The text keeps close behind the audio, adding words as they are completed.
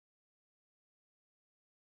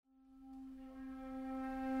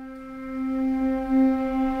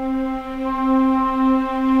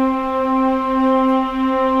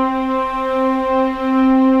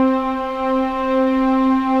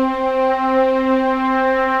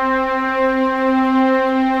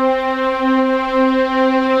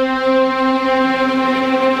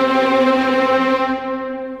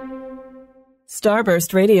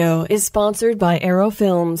Starburst Radio is sponsored by Arrow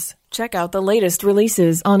Films. Check out the latest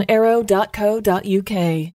releases on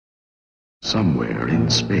arrow.co.uk. Somewhere in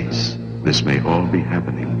space, this may all be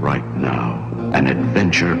happening right now. An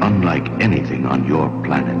adventure unlike anything on your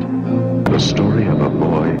planet. The story of a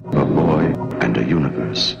boy, and a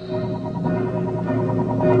universe.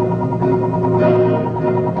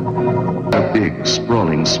 A big,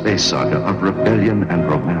 sprawling space saga of rebellion and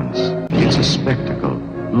romance. It's a spectacle,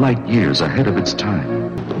 light years ahead of its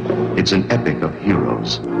time. It's an epic of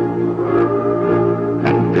heroes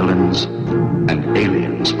and villains and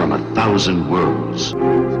aliens from 1,000 worlds.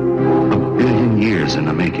 1 billion years in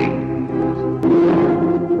the making.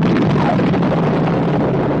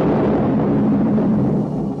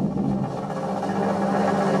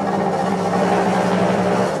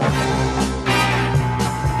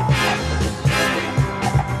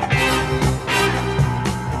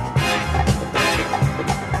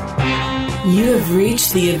 You have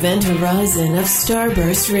reached the event horizon of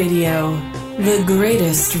Starburst Radio, the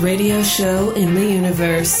greatest radio show in the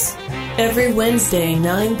universe. Every Wednesday,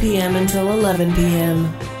 9 p.m. until 11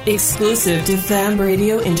 p.m. Exclusive to Fab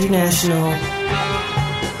Radio International.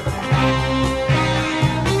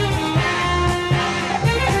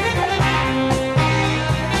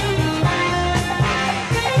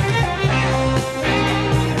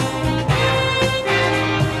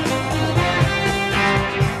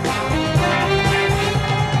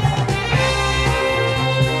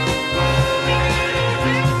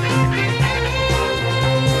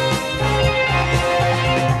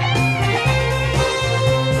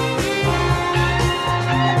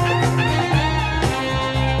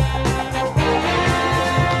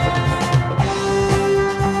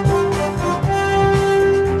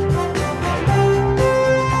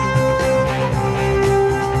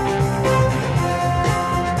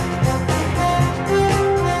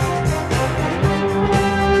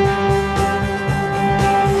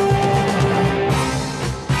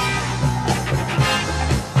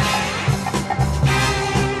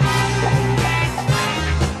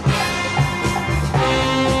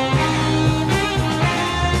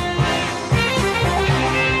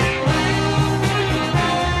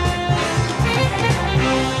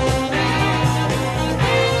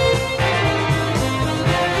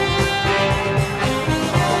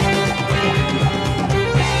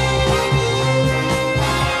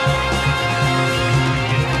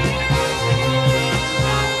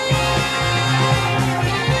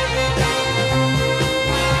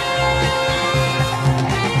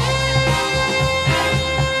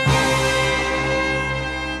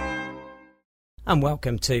 And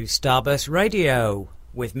welcome to Starburst Radio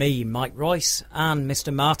with me, Mike Royce, and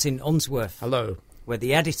Mr. Martin Unsworth. Hello. We're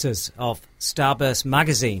the editors of Starburst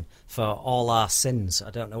Magazine for all our sins. I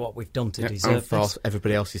don't know what we've done to deserve and for this.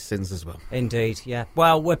 everybody else's sins as well. Indeed, yeah.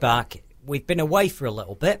 Well, we're back. We've been away for a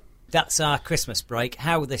little bit. That's our Christmas break.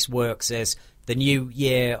 How this works is the new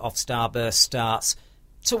year of Starburst starts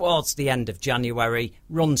towards the end of January,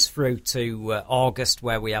 runs through to August,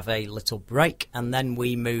 where we have a little break, and then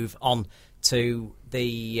we move on to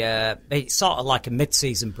the it's sort of like a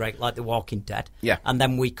mid-season break, like The Walking Dead. Yeah. And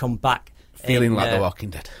then we come back feeling like The Walking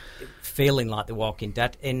Dead. Feeling like The Walking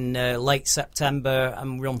Dead in late September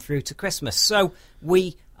and run through to Christmas. So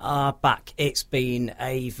we are back. It's been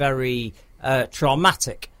a very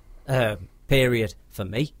traumatic period for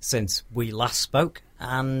me since we last spoke,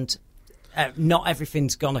 and not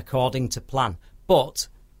everything's gone according to plan. But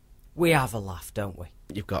we have a laugh, don't we?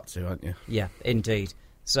 You've got to, haven't you? Yeah, indeed.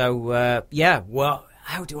 So, well,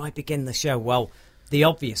 how do I begin the show? Well, the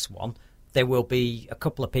obvious one, there will be a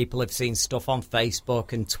couple of people who've seen stuff on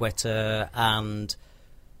Facebook and Twitter and,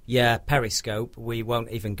 yeah, Periscope. We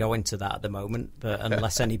won't even go into that at the moment, but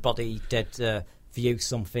unless anybody did view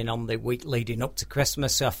something on the week leading up to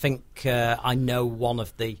Christmas. I think I know one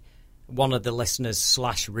of the listeners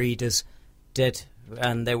 / readers did,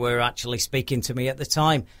 and they were actually speaking to me at the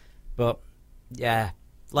time. But, yeah,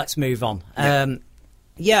 let's move on.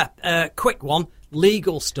 Quick one.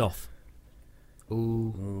 Legal stuff.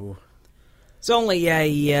 Ooh. It's only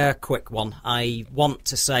a quick one. I want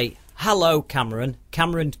to say hello, Cameron.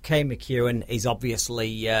 Cameron K. McEwen is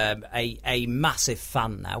obviously a massive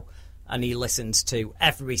fan now, and he listens to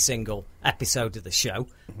every single episode of the show,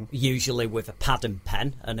 usually with a pad and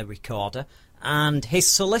pen and a recorder. And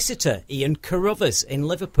his solicitor, Ian Carruthers in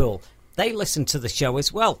Liverpool, they listen to the show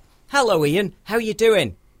as well. Hello, Ian. How you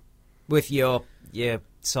doing with your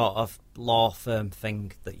sort of law firm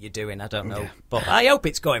thing that you're doing? I don't know. Yeah. But I hope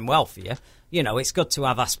it's going well for you. You know, it's good to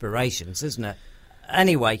have aspirations, isn't it?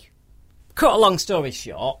 Anyway, cut a long story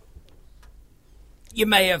short, You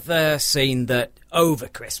may have seen that over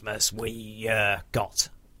Christmas we got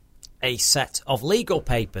a set of legal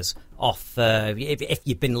papers off. If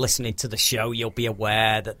you've been listening to the show, you'll be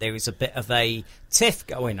aware that there is a bit of a tiff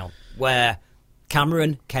going on where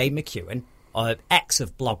Cameron K. McEwen, ex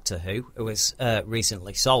of Blog to who has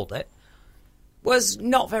recently sold it, was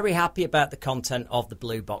not very happy about the content of the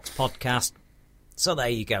Blue Box podcast. So there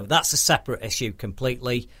you go. That's a separate issue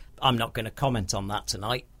completely. I'm not going to comment on that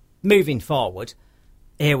tonight. Moving forward,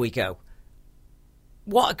 here we go.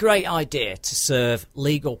 What a great idea to serve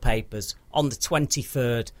legal papers on the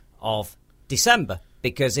 23rd of December,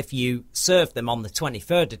 because if you serve them on the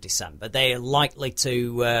 23rd of December, they are likely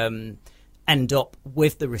to end up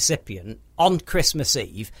with the recipient on Christmas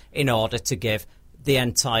Eve in order to give the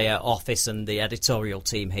entire office and the editorial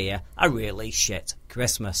team here a really shit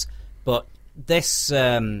Christmas. But this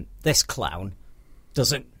clown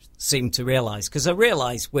doesn't seem to realise, because I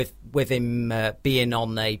realise with him being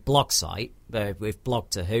on a blog site with Blog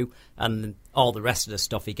to Who and all the rest of the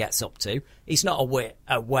stuff he gets up to, he's not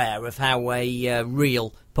aware of how a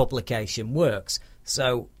real publication works.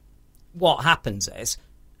 So what happens is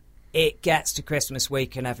it gets to Christmas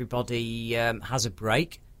week and everybody has a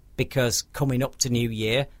break, because coming up to New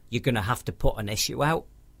Year you're going to have to put an issue out.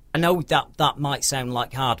 I know that might sound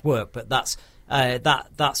like hard work, but that's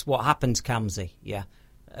what happens, Camsey. Yeah.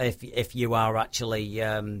 If you are actually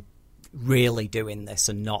really doing this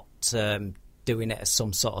and not doing it as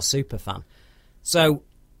some sort of super fan. So,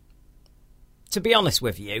 to be honest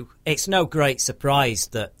with you, it's no great surprise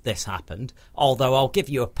that this happened, although I'll give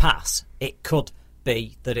you a pass. It could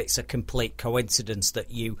be that it's a complete coincidence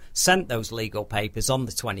that you sent those legal papers on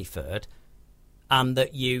the 23rd and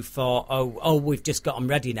that you thought, oh, we've just got them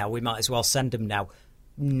ready now, we might as well send them now.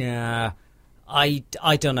 Nah, I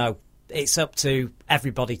don't know. It's up to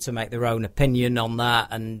everybody to make their own opinion on that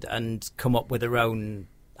and come up with their own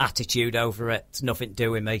attitude over it. It's nothing to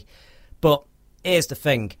do with me. But here's the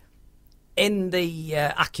thing. In the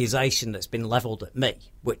accusation that's been levelled at me,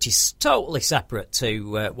 which is totally separate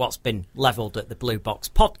to what's been levelled at the Blue Box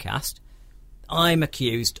podcast, I'm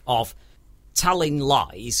accused of telling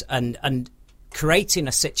lies and creating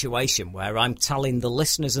a situation where I'm telling the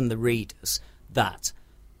listeners and the readers that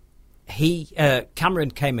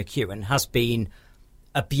Cameron K. McEwen has been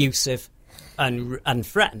abusive and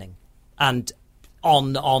threatening, and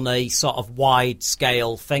on a sort of wide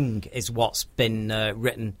scale thing is what's been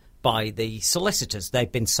written by the solicitors.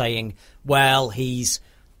 They've been saying, well, he's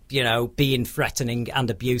being threatening and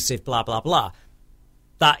abusive, blah blah blah.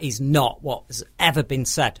 That is not what has ever been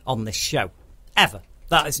said on this show, ever.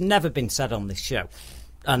 That has never been said on this show.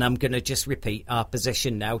 And I'm going to just repeat our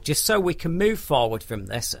position now, just so we can move forward from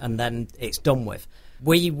this and then it's done with.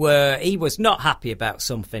 He was not happy about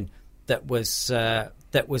something that was on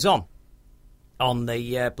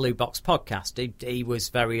the Blue Box podcast. He was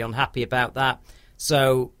very unhappy about that.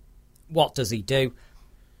 So what does he do?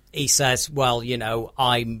 He says, well,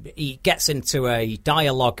 he gets into a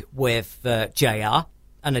dialogue with JR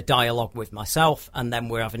and a dialogue with myself, and then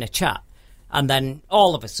we're having a chat. And then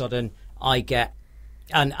all of a sudden I get...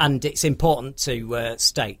 And it's important to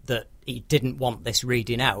state that he didn't want this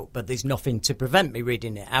reading out, but there's nothing to prevent me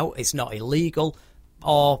reading it out. It's not illegal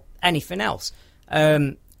or anything else.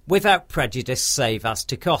 Without prejudice, save as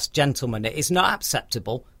to cost. Gentlemen, it is not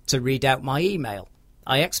acceptable to read out my email.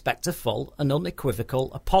 I expect a full and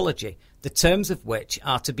unequivocal apology, the terms of which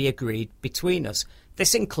are to be agreed between us.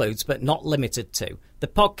 This includes, but not limited to, the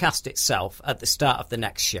podcast itself at the start of the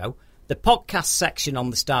next show, the podcast section on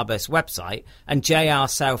the Starburst website, and J.R.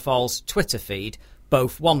 Southall's Twitter feed,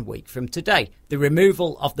 both 1 week from today. The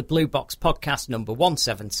removal of the Blue Box podcast number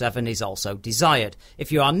 177 is also desired.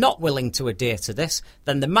 If you are not willing to adhere to this,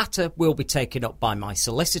 then the matter will be taken up by my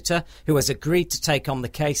solicitor, who has agreed to take on the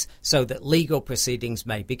case so that legal proceedings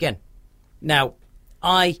may begin. Now,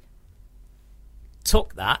 I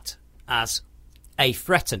took that as a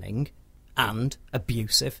threatening and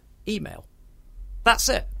abusive email. That's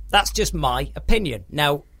it. That's just my opinion.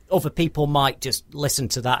 Now, other people might just listen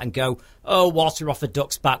to that and go, oh, water off a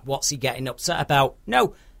duck's back, what's he getting upset about?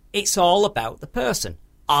 No, it's all about the person.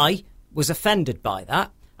 I was offended by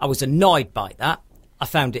that. I was annoyed by that. I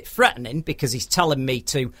found it threatening because he's telling me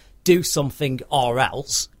to do something or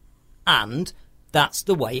else, and that's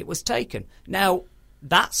the way it was taken. Now,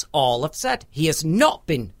 that's all I've said. He has not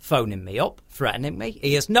been phoning me up, threatening me.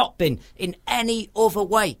 He has not been in any other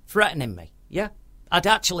way threatening me. Yeah? I'd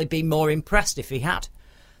actually be more impressed if he had.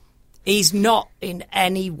 He's not in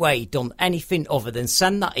any way done anything other than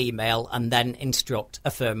send that email and then instruct a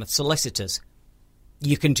firm of solicitors.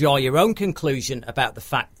 You can draw your own conclusion about the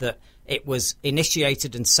fact that it was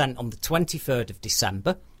initiated and sent on the 23rd of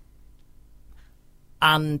December.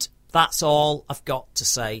 And that's all I've got to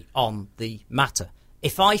say on the matter.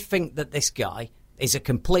 If I think that this guy is a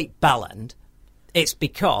complete bellend, it's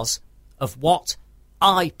because of what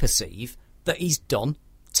I perceive that he's done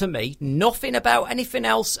to me. Nothing about anything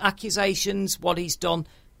else, accusations, what he's done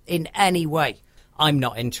in any way. I'm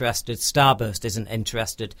not interested. Starburst isn't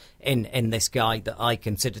interested in this guy that I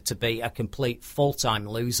consider to be a complete full-time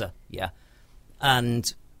loser. Yeah.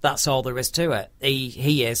 And that's all there is to it.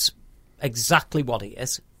 He is exactly what he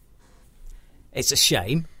is. It's a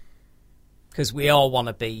shame, because we all want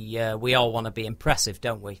to be impressive,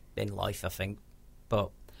 don't we, in life, I think.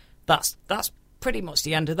 But that's pretty much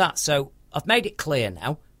the end of that. So I've made it clear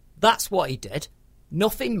now. That's what he did.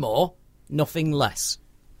 Nothing more, nothing less.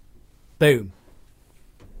 Boom.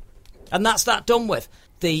 And that's that done with.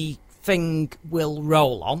 The thing will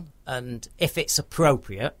roll on, and if it's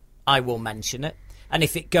appropriate, I will mention it. And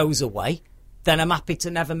if it goes away, then I'm happy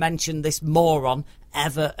to never mention this moron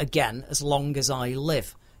ever again as long as I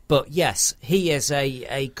live. But yes, he is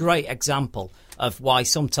a great example of why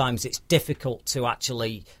sometimes it's difficult to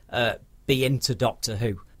actually be into Doctor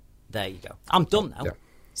Who. There you go. I'm done now. Yeah.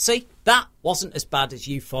 See, that wasn't as bad as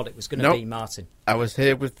you thought it was going to be, Martin. I was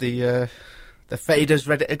here with the faders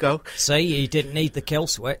ready to go. See, you didn't need the kill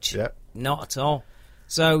switch. Yeah. Not at all.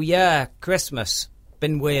 So, yeah, Christmas.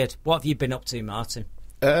 Been weird. What have you been up to, Martin?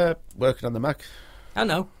 Working on the Mac. I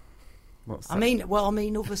know. What's that? I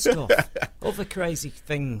mean other stuff. Other crazy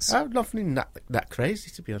things. I'm nothing that crazy,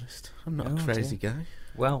 to be honest. I'm not a crazy guy.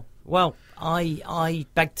 Well, I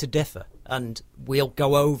beg to differ, and we'll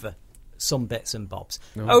go over some bits and bobs.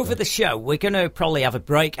 Over the show, we're going to probably have a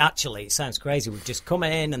break. Actually, it sounds crazy. We've just come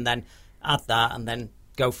in and then add that and then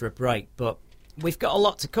go for a break. But we've got a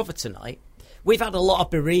lot to cover tonight. We've had a lot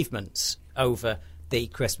of bereavements over the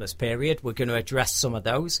Christmas period. We're going to address some of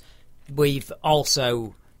those. We've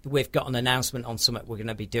got an announcement on something we're going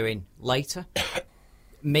to be doing later.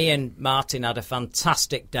 Me and Martin had a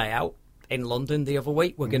fantastic day out in London the other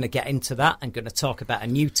week. We're going to get into that and going to talk about a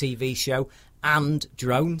new TV show and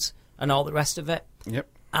drones and all the rest of it. Yep.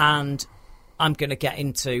 And I'm going to get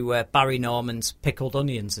into Barry Norman's pickled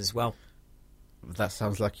onions as well. That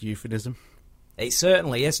sounds like a euphemism. It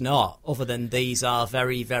certainly is not, other than these are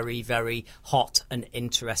very, very, very hot and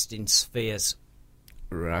interesting spheres.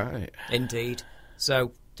 Right. Indeed.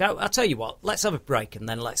 So, I'll tell you what, let's have a break and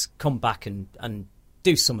then let's come back and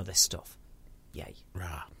do some of this stuff. Yay.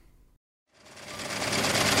 Rah.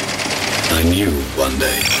 I knew one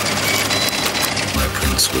day my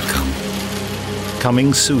prince would come.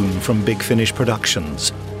 Coming soon from Big Finish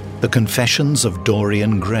Productions, The Confessions of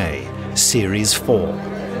Dorian Gray, Series 4.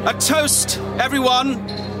 A toast, everyone,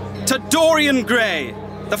 to Dorian Gray,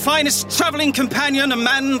 the finest travelling companion a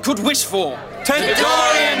man could wish for. To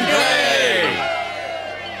Dorian Gray!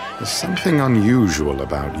 There's something unusual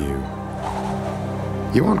about you.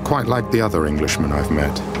 You aren't quite like the other Englishmen I've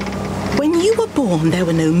met. When you were born, there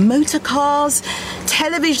were no motor cars,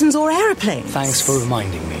 televisions or aeroplanes. Thanks for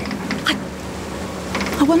reminding me.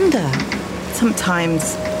 I wonder,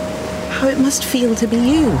 sometimes, how it must feel to be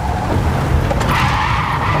you.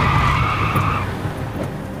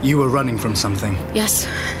 You were running from something. Yes.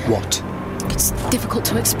 What? It's difficult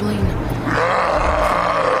to explain.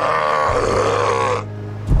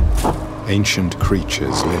 Ancient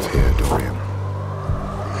creatures live here, Dorian.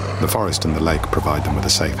 The forest and the lake provide them with a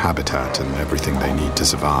safe habitat and everything they need to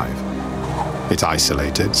survive. It's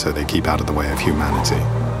isolated, so they keep out of the way of humanity.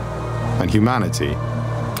 And humanity,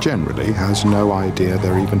 generally, has no idea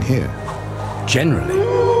they're even here. Generally?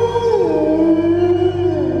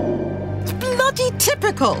 It's bloody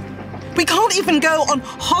typical. We can't even go on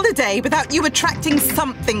holiday without you attracting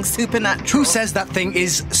something supernatural. Who says that thing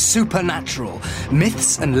is supernatural?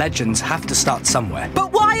 Myths and legends have to start somewhere.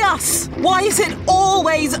 But why us? Why is it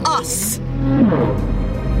always us?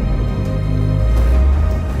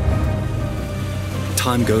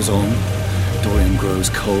 Time goes on. Dorian grows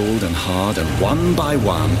cold and hard, and one by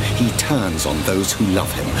one, he turns on those who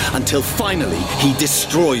love him, until finally he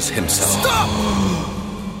destroys himself. Stop!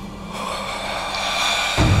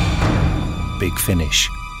 Big Finish.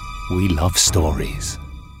 We love stories.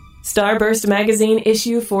 Starburst Magazine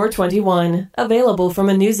issue 421. Available from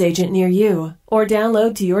a newsagent near you. Or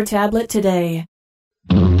download to your tablet today.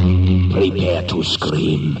 Prepare to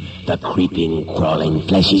scream. The creeping, crawling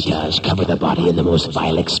flesh eaters cover the body in the most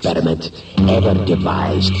vile experiment ever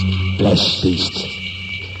devised. Flesh feast.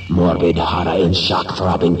 Morbid horror in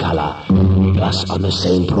shock-throbbing color. Plus on the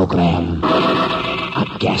same program, a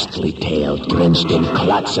ghastly tale drenched in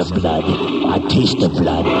clots of blood, a taste of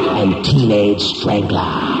blood, and teenage strangler.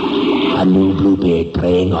 A new Bluebeard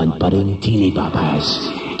preying on budding teeny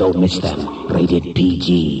boppers. Don't miss them. Rated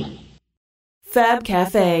PG. Fab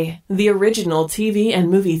Cafe, the original TV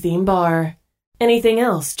and movie theme bar. Anything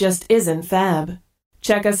else just isn't fab.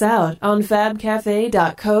 Check us out on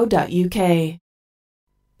fabcafe.co.uk.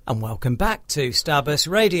 And welcome back to Starburst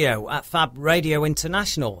Radio at Fab Radio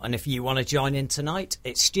International. And if you want to join in tonight,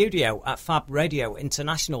 it's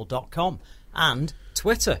studio@fabradiointernational.com and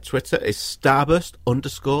Twitter. Twitter is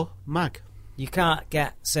starburst_mag. You can't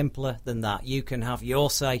get simpler than that. You can have your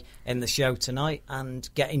say in the show tonight and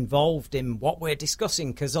get involved in what we're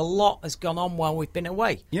discussing, because a lot has gone on while we've been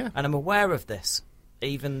away. Yeah. And I'm aware of this,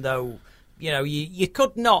 even though, you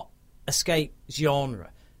could not escape genre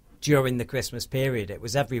during the Christmas period. It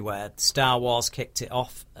was everywhere. Star Wars kicked it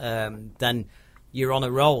off. Then you're on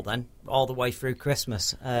a roll then, all the way through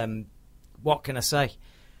Christmas. What can I say?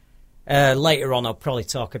 Later on, I'll probably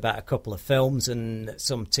talk about a couple of films and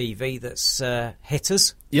some TV that's hit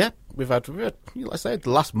us. Yeah, we've had, like I said,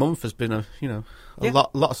 the last month has been a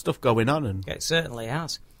lot of stuff going on, and it certainly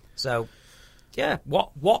has. So, yeah,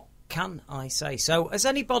 what can I say? So, has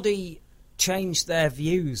anybody changed their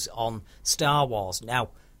views on Star Wars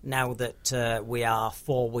now that we are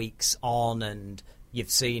 4 weeks on and you've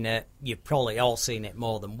seen it? You've probably all seen it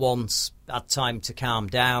more than once, had time to calm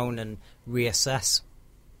down and reassess.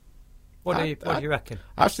 What do you reckon?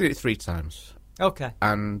 I've seen it 3 times. Okay.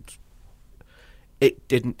 And it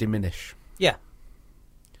didn't diminish. Yeah.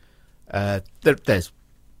 There's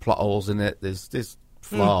plot holes in it, there's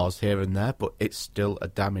flaws here and there, but it's still a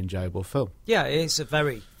damn enjoyable film. Yeah, it's a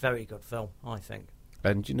very, very good film, I think.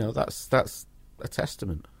 And, that's a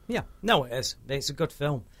testament. Yeah, no, it is. It's a good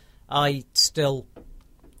film. I still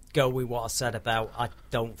go with what I said about I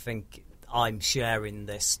don't think I'm sharing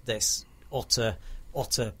this utter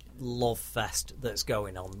love fest that's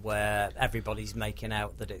going on, where everybody's making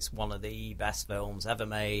out that it's one of the best films ever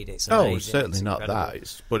made. It's amazing. Oh, certainly it's not that.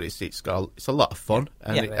 It's a lot of fun,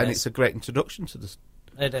 and it's a great introduction to this.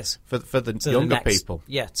 It is for the younger people.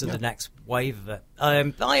 Yeah, the next wave of it.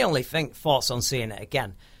 I only think, thoughts on seeing it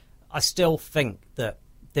again, I still think that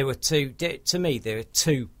there were two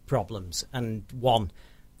problems, and one,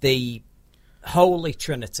 the holy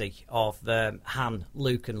trinity of Han,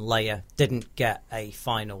 Luke and Leia didn't get a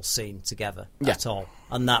final scene together at all,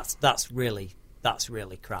 and that's really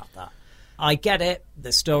crap. That I get it,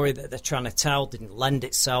 the story that they're trying to tell didn't lend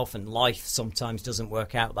itself, and life sometimes doesn't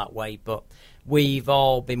work out that way, but we've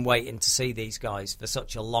all been waiting to see these guys for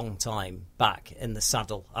such a long time back in the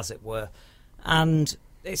saddle, as it were, and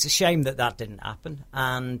it's a shame that didn't happen.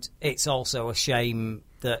 And it's also a shame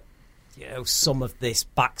that some of this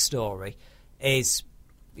backstory is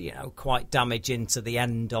quite damaging to the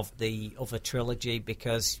end of the other trilogy,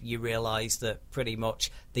 because you realise that pretty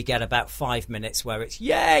much they get about 5 minutes where it's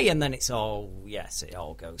yay, and then it's all it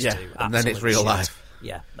all goes to and then it's real shit. life.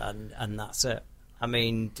 Yeah, and that's it. I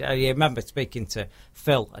mean, you remember speaking to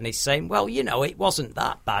Phil, and he's saying, well, it wasn't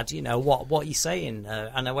that bad, what are you saying?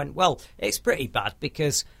 And I went, well, it's pretty bad,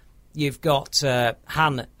 because you've got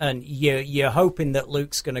Han, and you're hoping that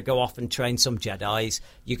Luke's going to go off and train some Jedis.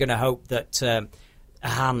 You're going to hope that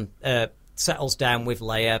Han settles down with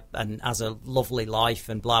Leia and has a lovely life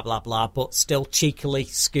and blah, blah, blah, but still cheekily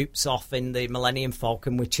scoops off in the Millennium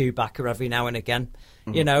Falcon with Chewbacca every now and again.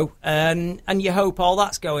 And you hope all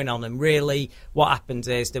that's going on, and really what happens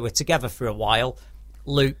is they were together for a while.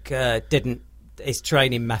 Luke his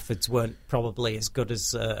training methods weren't probably as good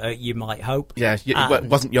as you might hope. Yeah, it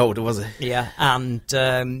wasn't Yoda, was it? Yeah, and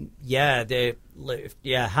Han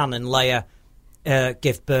and Leia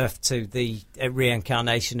give birth to the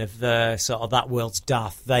reincarnation of sort of that world's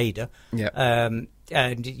Darth Vader. Yeah.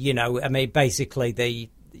 And basically their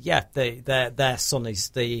son is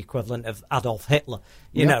the equivalent of Adolf Hitler,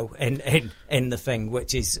 in the thing,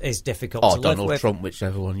 which is difficult to live with. Donald Trump,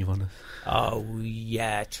 whichever one you want to. Oh,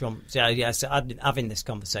 yeah, Trump. Yeah, so I've been having this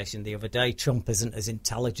conversation the other day. Trump isn't as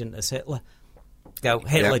intelligent as Hitler.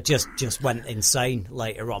 Hitler just went insane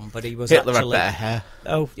later on, but he was Hitler actually... had better hair.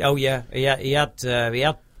 Oh yeah. He had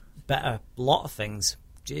better lot of things.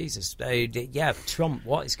 Jesus. Trump,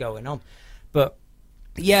 what is going on? But...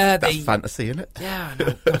 yeah, that's fantasy, isn't it? Yeah, I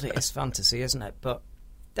know. God, it is fantasy, isn't it? But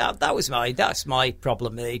that's my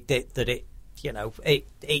problem. It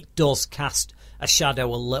does cast a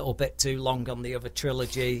shadow a little bit too long on the other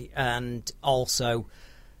trilogy, and also,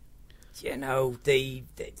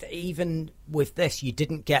 even with this, you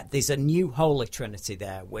didn't get. There's a new holy trinity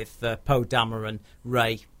there with Poe Dameron,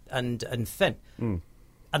 Rey, and Finn,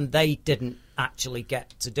 and they didn't actually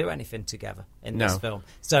get to do anything together in No. this film.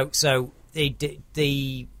 So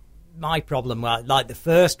my problem, like the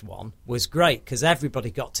first one, was great because everybody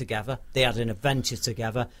got together, they had an adventure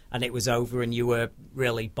together, and it was over, and you were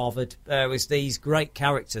really bothered. There was these great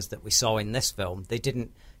characters that we saw in this film. They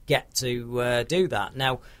didn't get to do that.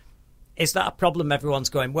 Now, is that a problem? Everyone's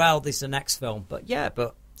going, well, this is the next film. But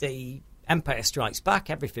the Empire Strikes Back,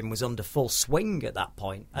 everything was under full swing at that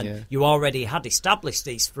point. And you already had established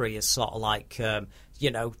these three as sort of like,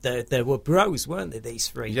 they were bros, weren't they, these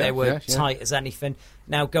three? Yeah, they were yeah. tight as anything.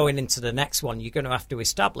 Now, going into the next one, you're going to have to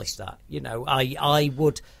establish that.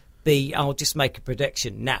 I'll just make a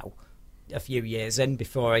prediction now, a few years in,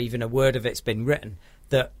 before even a word of it's been written,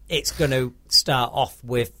 that it's going to start off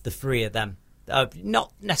with the three of them.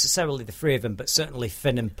 Not necessarily the three of them, but certainly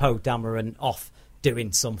Finn and Poe Dameron off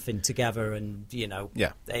doing something together, and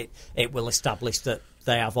it will establish that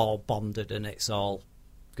they have all bonded and it's all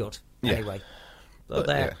good. Anyway, so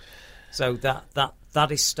there. So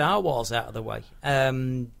that is Star Wars out of the way.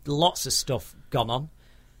 Lots of stuff gone on.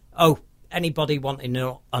 Oh, anybody wanting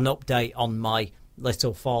an update on my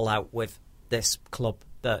little fallout with this club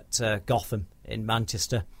at Gotham in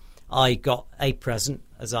Manchester? I got a present,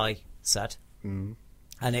 as I said, and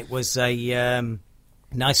it was a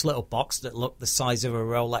nice little box that looked the size of a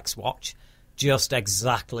Rolex watch, just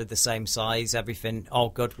exactly the same size, everything all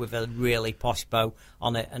good, with a really posh bow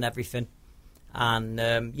on it and everything. And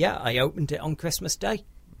I opened it on Christmas Day.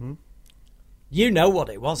 Mm-hmm. You know what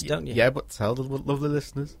it was, don't you? Yeah, but tell the lovely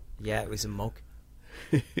listeners. Yeah, it was a mug.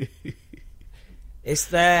 Is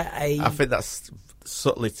there a... I think that's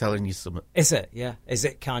subtly telling you something. Is it? Yeah. Is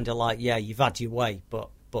it kind of like, you've had your way, but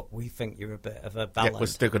we think you're a bit of a ballad. Yeah, we're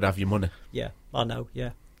still going to have your money. Yeah, I know,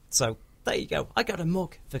 yeah. So, there you go. I got a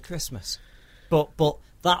mug for Christmas. But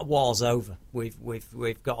that war's over.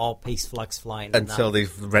 We've got all peace flags flying. Until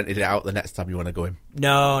they've rented it out the next time you want to go in.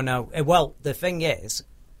 No. Well, the thing is,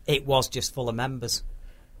 it was just full of members.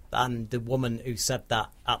 And the woman who said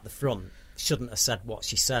that at the front shouldn't have said what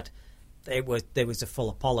she said. There was a full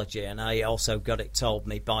apology, and I also got it told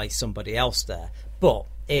me by somebody else there. But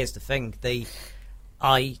here's the thing: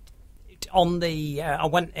 I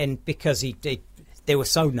went in because they were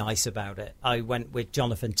so nice about it. I went with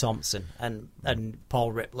Jonathan Thompson and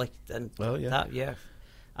Paul Ripley, and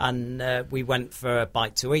and we went for a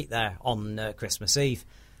bite to eat there on Christmas Eve,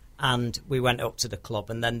 and we went up to the club,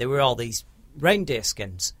 and then there were all these reindeer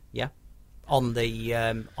skins,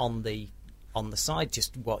 on the side,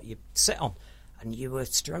 just what you sit on, and you were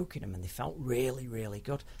stroking them, and they felt really, really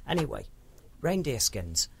good. Anyway, reindeer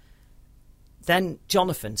skins. Then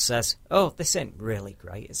Jonathan says, "Oh, this ain't really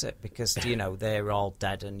great, is it? Because they're all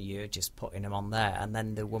dead, and you're just putting them on there." And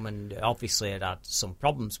then the woman obviously had some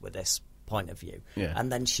problems with this point of view,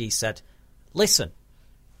 and then she said, "Listen,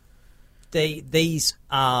 these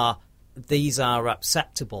are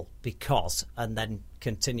acceptable because," and then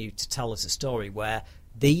continued to tell us a story where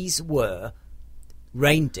these were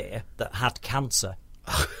reindeer that had cancer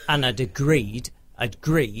and had agreed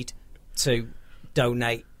to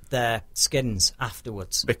donate their skins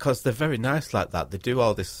afterwards. Because they're very nice like that. They do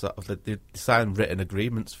all this sort of... They sign written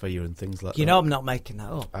agreements for you and things like that. You know I'm not making that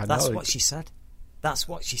up. That's know. What she said. That's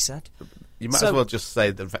what she said. You might as well just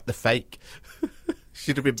say the fake.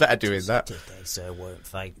 Should have been better doing that. Did they say weren't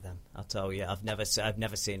fake then? I'll tell you, I've never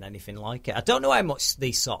seen anything like it. I don't know how much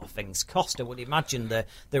these sort of things cost. I would imagine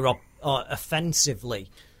they're offensively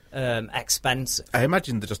expensive. I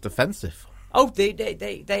imagine they're just offensive. Oh,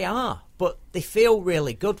 they are, but they feel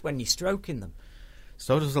really good when you're stroking them.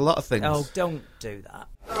 So does a lot of things. Oh, don't do that.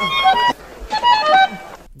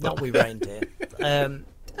 Not with reindeer. And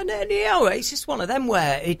it's just one of them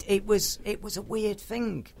where it was a weird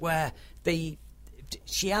thing where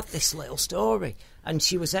she had this little story and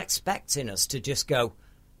she was expecting us to just go,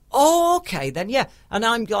 "Oh, okay then, yeah." And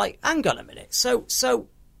I'm like, hang on a minute. So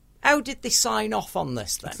how did they sign off on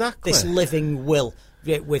this then? Exactly. This living will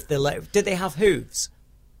with did they have hooves?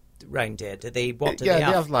 Reindeer? Do they? What do they have? They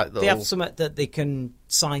have like little... They have something that they can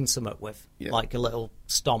sign something with, like a little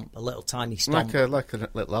stomp, a little tiny stomp, like a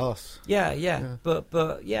little arse. Yeah. But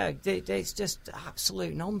it's just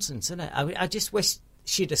absolute nonsense, isn't it? I just wish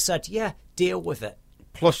she'd have said, "Yeah, deal with it."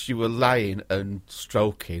 Plus, you were lying and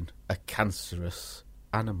stroking a cancerous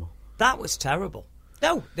animal. That was terrible.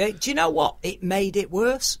 No, do you know what? It made it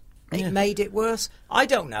worse. It made it worse. I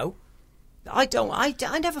don't know. I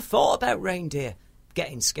never thought about reindeer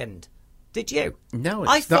getting skinned. Did you? No,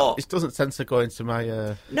 I thought it doesn't tend to go into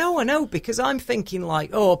my... No, I know, because I'm thinking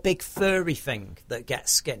like, big furry thing that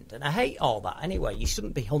gets skinned. And I hate all that anyway. You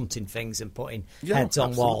shouldn't be hunting things and putting heads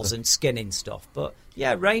on walls and skinning stuff. But,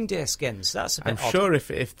 yeah, reindeer skins, that's a bit I'm odd. sure if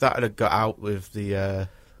that had got out with the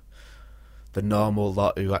normal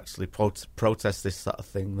lot who actually protest this sort of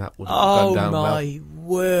thing, that would have gone down well. Oh, my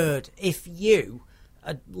word. If you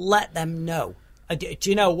had let them know... Do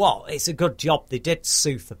you know what? It's a good job they did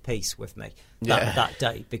sue for peace with me that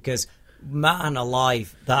day, because man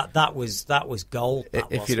alive, that was gold.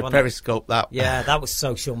 If you'd have periscoped that, that was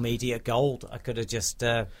social media gold. I could have just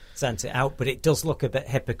sent it out, but it does look a bit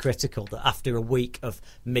hypocritical that after a week of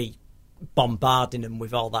me bombarding them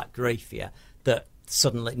with all that grief, that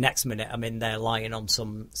suddenly next minute I'm in there lying on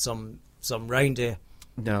some reindeer.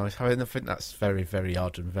 No, I think that's very, very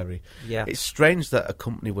odd and very... Yeah. It's strange that a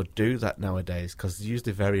company would do that nowadays, because they're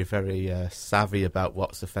usually very, very savvy about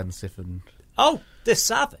what's offensive and... Oh, they're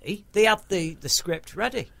savvy. They have the script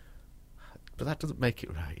ready. But that doesn't make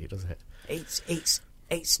it right, does it?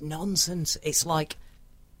 It's nonsense. It's like,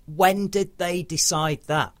 when did they decide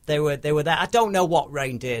that? They were there. I don't know what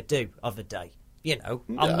reindeer do of a day. You know,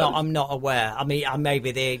 no. I'm not aware. I mean,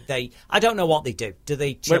 maybe they I don't know what they do. Do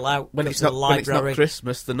they chill out? When it's not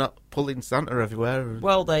Christmas, they're not pulling Santa everywhere.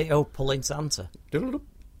 Well, pulling Santa.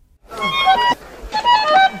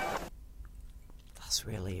 That's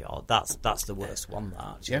really odd. That's the worst one,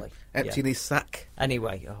 that, actually. Yeah. Emptying his sack.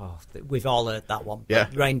 Anyway, we've all heard that one. Yeah.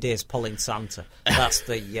 Reindeers pulling Santa. That's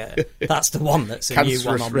the one that's a new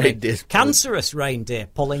one on me. Cancerous reindeer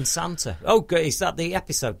pulling Santa. Oh, good. Is that the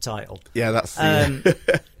episode title? Yeah, that's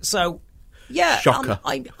the... So, yeah. Shocker.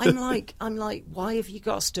 I'm like, why have you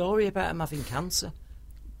got a story about him having cancer?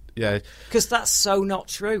 Yeah. Because that's so not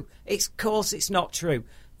true. Of course it's not true.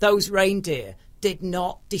 Those reindeer did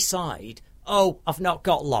not decide... Oh, I've not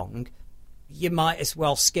got long, you might as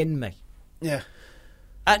well skin me. Yeah.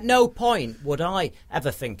 At no point would I ever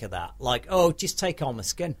think of that. Like, just take on my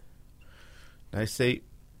skin. Now, see,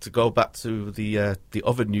 to go back to the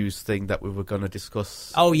other news thing that we were going to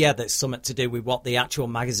discuss... Oh, yeah, that's something to do with what the actual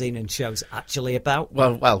magazine and show's actually about.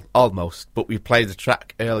 Well, almost. But we played the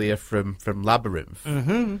track earlier from Labyrinth,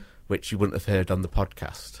 which you wouldn't have heard on the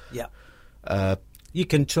podcast. Yeah. You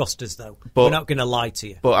can trust us, though. We're not going to lie to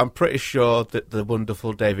you. But I'm pretty sure that the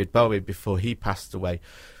wonderful David Bowie, before he passed away,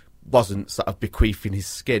 wasn't sort of bequeathing his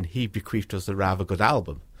skin. He bequeathed us a rather good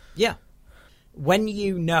album. Yeah. When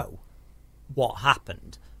you know what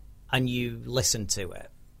happened and you listen to it,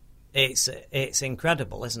 it's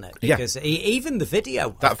incredible, isn't it? Because even the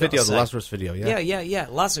video... That video, the Lazarus video, yeah. Yeah,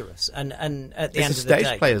 Lazarus. And at the end of the day... It's a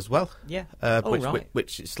stage play as well. Yeah.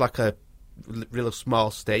 Which it's like a... real small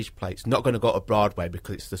stage play. It's not going to go to Broadway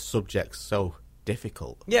because it's the subject's so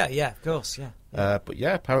difficult. Yeah, of course, yeah. But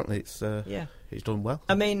yeah, apparently it's done well.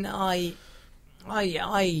 I mean, I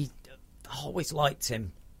always liked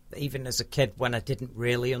him, even as a kid when I didn't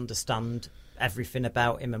really understand everything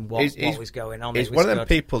about him and what was going on. He's one of them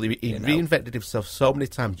people. He reinvented himself so many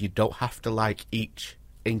times. You don't have to like each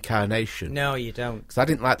incarnation. No, you don't. Because I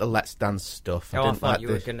didn't like the Let's Dance stuff. I thought you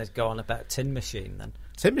were going to go on about Tin Machine then.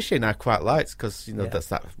 Tin Machine I quite liked because, that's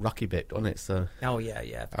that rocky bit, doesn't it? So, oh,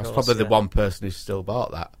 yeah. I was probably the one person who still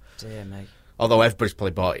bought that. Dear me. Although everybody's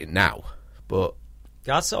probably bought it now. But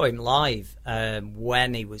I saw him live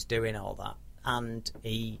when he was doing all that. And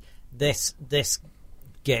this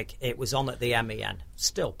gig, it was on at the MEN,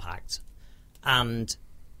 still packed. And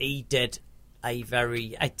he did a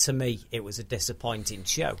very, to me, it was a disappointing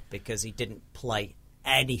show because he didn't play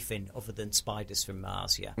anything other than Spiders from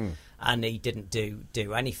Mars, and he didn't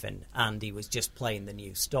do anything, and he was just playing the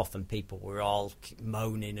new stuff, and people were all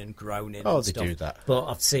moaning and groaning. Oh, and they stuff. do that. But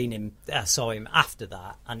I saw him after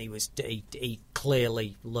that, and he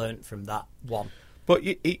clearly learnt from that one. But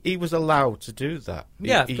he was allowed to do that.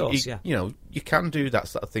 Yeah, of course. Yeah, you can do that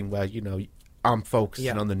sort of thing where I'm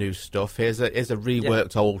focusing on the new stuff. Here's a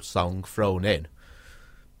reworked old song thrown in.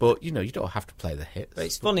 But, you don't have to play the hits. But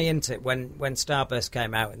it's funny, isn't it, when Starburst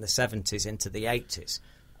came out in the 70s into the 80s,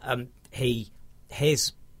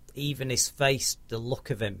 even his face, the look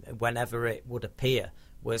of him, whenever it would appear,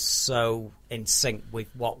 was so in sync with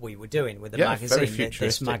what we were doing with the magazine. Very futuristic.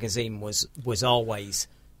 This magazine was always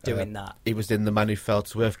doing that. He was in The Man Who Fell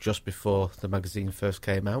to Earth just before the magazine first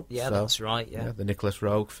came out. Yeah, that's right, yeah. The Nicholas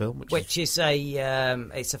Roeg film. Which is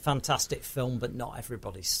it's a fantastic film, but not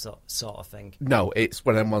everybody's sort of thing. No, it's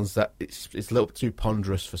one of them ones that it's a little bit too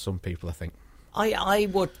ponderous for some people, I think. I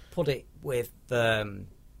would put it with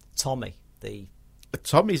Tommy.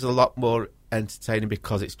 Tommy's a lot more entertaining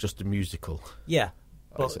because it's just a musical. Yeah.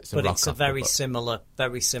 but it's a very similar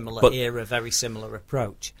era, very similar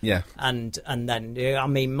approach. Yeah, and then I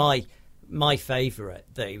mean my favourite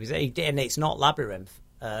that he did, and it's not Labyrinth.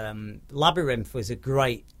 Labyrinth was a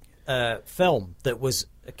great film that was.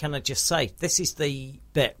 Can I just say, this is the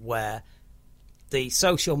bit where the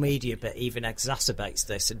social media bit even exacerbates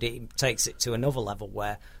this, and it takes it to another level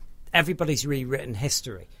where everybody's rewritten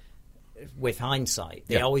history with hindsight.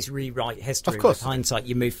 They always rewrite history with hindsight.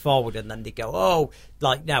 You move forward and then they go, oh,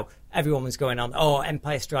 like now everyone was going on, oh,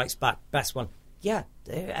 Empire Strikes Back, best one. Yeah,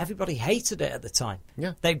 everybody hated it at the time.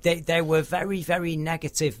 Yeah, they were very, very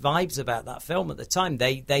negative vibes about that film at the time.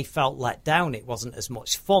 They felt let down. It wasn't as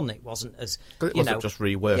much fun. It wasn't as it wasn't just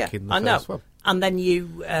reworking the first one. And then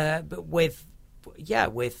you with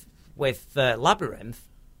Labyrinth,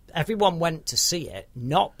 everyone went to see it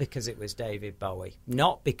not because it was David Bowie,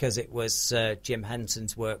 not because it was Jim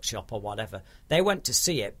Henson's workshop or whatever. They went to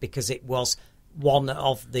see it because it was one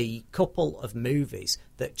of the couple of movies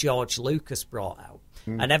that George Lucas brought out.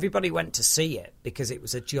 And everybody went to see it because it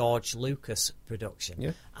was a George Lucas production.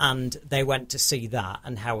 Yeah. And they went to see that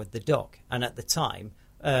and Howard the Duck. And at the time,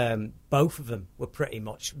 both of them were pretty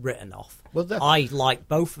much written off. Well, I like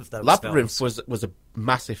both of those Labyrinth films. was a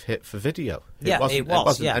massive hit for video. It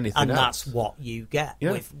wasn't anything else. That's what you get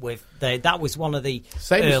with that was one of the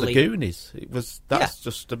same early... as the Goonies. That's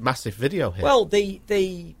just a massive video hit. Well,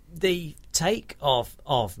 the take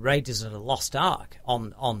of Raiders of the Lost Ark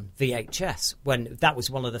on VHS, when that was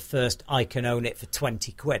one of the first I can own it for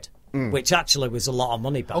 20 quid, which actually was a lot of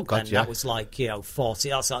money back then. Yeah. That was like 40.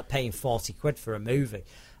 That's like paying 40 quid for a movie.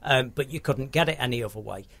 But you couldn't get it any other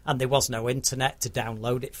way, and there was no internet to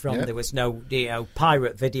download it from. There was no,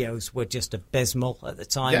 pirate videos were just abysmal at the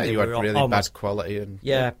time. Yeah, they you were had really almost, bad quality and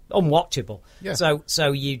unwatchable. Yeah.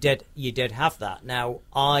 So you did have that. Now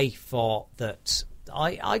I thought that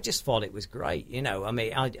I just thought it was great. I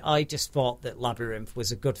mean, I just thought that Labyrinth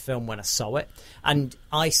was a good film when I saw it, and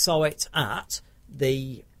I saw it at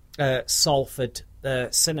the Salford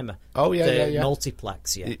cinema. Oh yeah,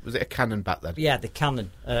 multiplex. Yeah, was it a Canon back then? Yeah, the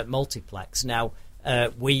Canon multiplex. Now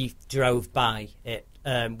we drove by it.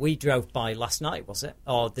 We drove by last night, was it,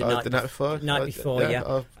 or the night before? Night before,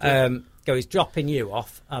 yeah. He's dropping you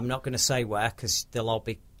off. I'm not going to say where because they'll all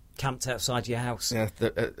be camped outside your house. Yeah,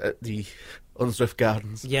 at the Unsworth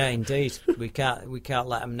Gardens. Yeah, indeed. We can't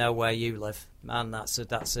let them know where you live, man. It's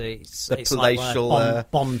palatial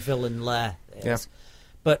like Bond villain lair. Yeah.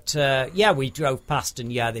 But, we drove past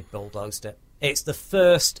and, they bulldozed it. It's the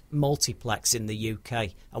first multiplex in the UK,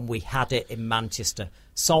 and we had it in Manchester.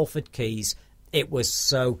 Salford Quays. It was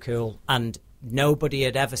so cool, and nobody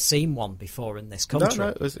had ever seen one before in this country. No,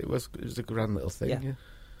 it was a grand little thing, yeah.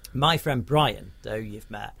 My friend Brian, who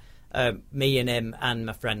you've met, me and him and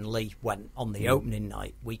my friend Lee went on the opening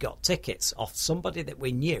night. We got tickets off somebody that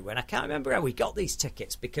we knew, and I can't remember how we got these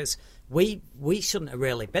tickets because we shouldn't have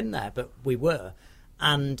really been there, but we were.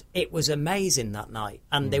 And it was amazing that night.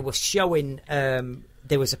 And they were showing,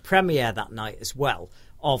 there was a premiere that night as well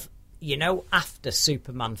of, after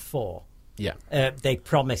Superman 4. Yeah. They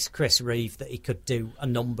promised Chris Reeve that he could do a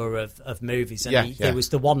number of movies. And there was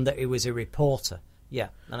the one that he was a reporter. Yeah.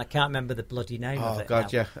 And I can't remember the bloody name of it. Oh,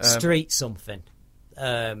 God, now. Yeah. Street something.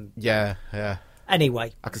 Yeah.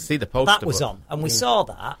 Anyway. I could see the poster. That was on. And we saw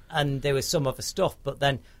that. And there was some other stuff. But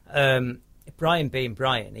then... Brian being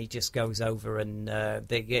Brian, he just goes over and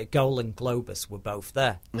the Golan Globus were both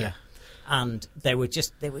there. Yeah. And they were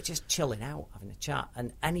just chilling out, having a chat,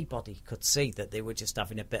 and anybody could see that they were just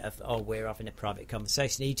having a bit of, we're having a private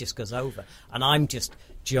conversation. He just goes over, and I'm just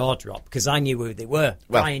jaw-dropped because I knew who they were.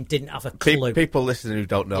 Well, Brian didn't have a clue. People listening who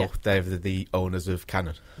don't know, they're the owners of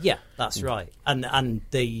Canon. Yeah, that's right. And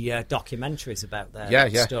the documentaries about their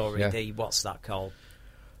story. Yeah. What's that called?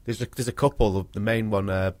 There's a couple. The main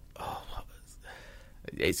one.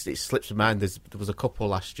 It slips my mind. There was a couple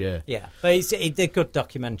last year. Yeah, but they're good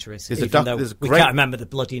documentaries. We can't remember the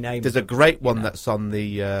bloody name. There's a great one that's on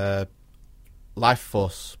the Life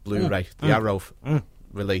Force Blu-ray, the Arrow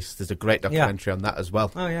release. There's a great documentary on that as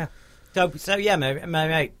well. Oh yeah. So yeah, my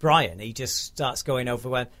mate Brian, he just starts going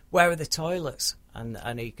over where are the toilets, and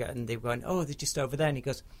they're going, oh, they're just over there, and he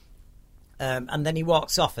goes, and then he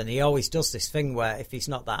walks off, and he always does this thing where if he's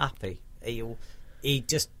not that happy, he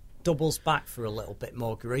just doubles back for a little bit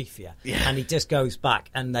more grief, and he just goes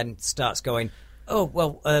back and then starts going, oh,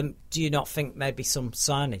 well, do you not think maybe some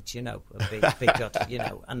signage, would be good,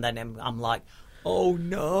 and then I'm like, oh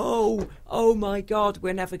no, oh my God,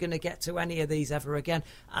 we're never going to get to any of these ever again,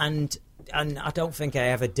 and I don't think I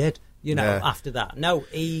ever did, after that. No,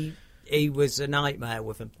 he was a nightmare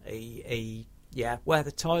with him. He Yeah, where are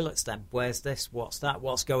the toilets then? Where's this? What's that?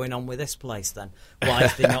 What's going on with this place then? Why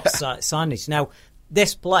is there not signage? Now,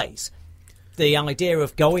 this place, the idea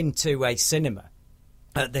of going to a cinema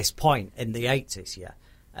at this point in the 80s,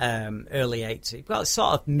 early 80s, well, it's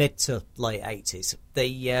sort of mid to late 80s.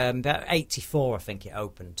 About 84, I think it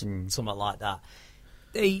opened, something like that.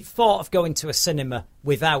 The thought of going to a cinema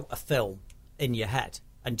without a film in your head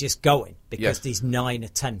and just going because there's 9 or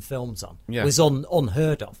 10 films on was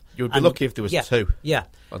unheard of. You would be lucky if there was 2. Yeah,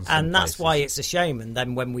 and that's why it's a shame. And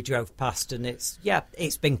then when we drove past, and it's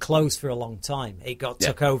been closed for a long time. It got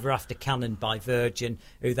took over after Cannon by Virgin,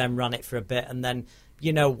 who then ran it for a bit. And then,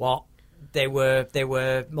 you know what? There were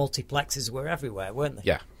multiplexes were everywhere, weren't they?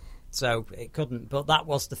 Yeah. So it couldn't. But that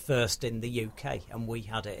was the first in the UK, and we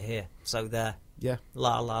had it here. So there. Yeah.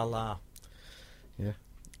 La, la, la. Yeah.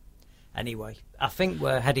 Anyway, I think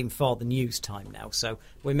we're heading for the news time now, so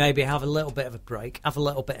we maybe have a little bit of a break, have a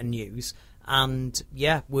little bit of news, and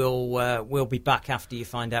we'll be back after you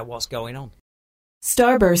find out what's going on.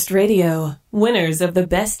 Starburst Radio, winners of the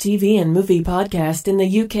Best TV and Movie Podcast in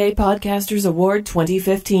the UK Podcasters Award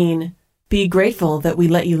 2015. Be grateful that we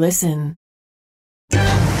let you listen.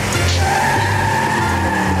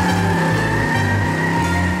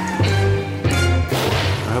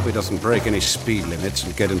 I hope he doesn't break any speed limits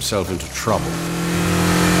and get himself into trouble.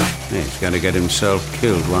 He's going to get himself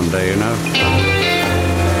killed one day, you know.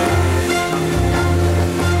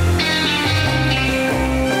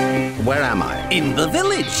 Where am I? In the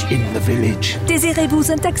village. In the village. Désirez-vous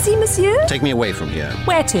un taxi, monsieur? Take me away from here.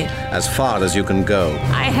 Where to? As far as you can go.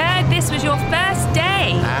 I heard this was your first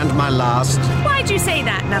day. And my last. Why'd you say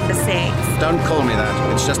that, number 6? Don't call me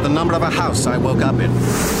that. It's just the number of a house I woke up in.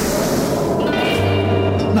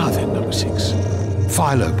 Now then, number 6.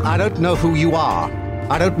 File open. I don't know who you are.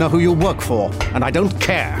 I don't know who you work for. And I don't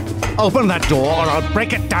care. Open that door or I'll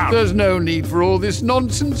break it down. There's no need for all this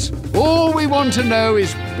nonsense. All we want to know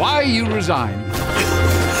is why you resigned.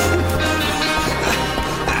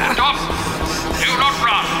 Stop! Do not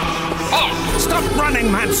run! Halt! Stop running,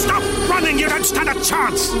 man! Stop running! You don't stand a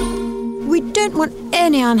chance! We don't want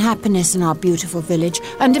any unhappiness in our beautiful village,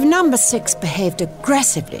 and if number 6 behaved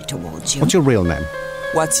aggressively towards you... What's your real name?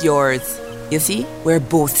 What's yours? You see, we're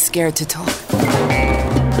both scared to talk.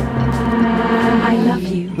 I love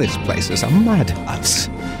you. This place is a madhouse.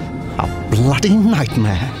 A bloody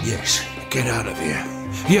nightmare. Yes, get out of here.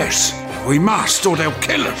 Yes, we must, or they'll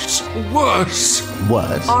kill us. Worse.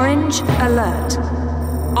 Worse? Orange alert.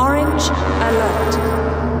 Orange alert.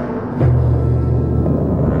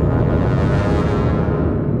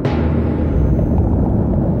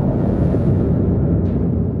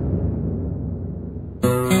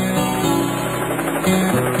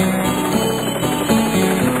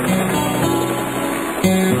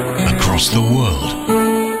 The world,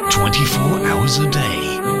 24 hours a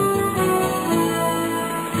day.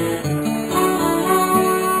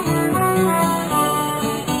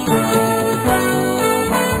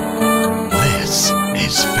 This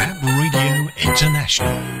is Fab Radio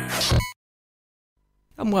International.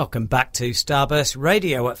 And welcome back to Starburst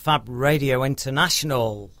Radio at Fab Radio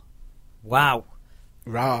International. Wow.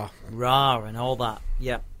 Rah. Rah and all that.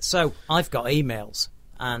 Yeah. So, I've got emails,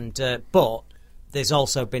 and but there's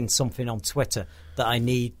also been something on Twitter that I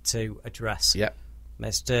need to address. Yeah.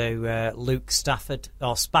 Mr. Luke Stafford,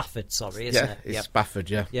 or Spafford, sorry, isn't it? It's Spafford,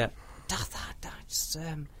 yeah. Yeah.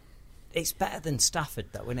 It's better than Stafford,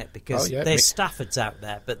 though, isn't it? Because there's Staffords out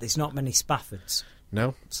there, but there's not many Spaffords.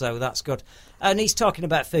 No. So that's good. And he's talking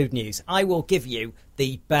about food news. I will give you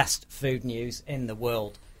the best food news in the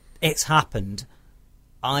world. It's happened.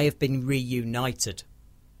 I have been reunited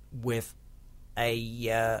with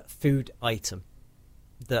a food item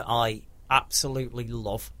that I absolutely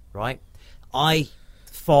love, right? I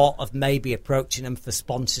thought of maybe approaching them for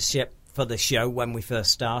sponsorship for the show when we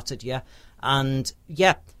first started, and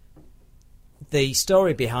the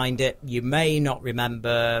story behind it, you may not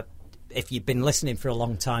remember. If you've been listening for a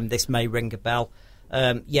long time, this may ring a bell.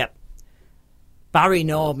 Barry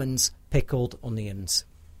Norman's pickled onions.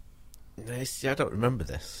 See, I don't remember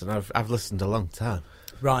this, and I've listened a long time.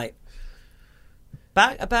 Right.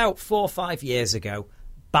 About 4 or 5 years ago,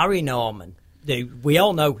 Barry Norman, we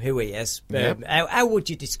all know who he is. How would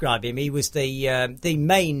you describe him? He was the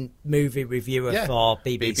main movie reviewer for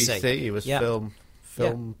BBC. He was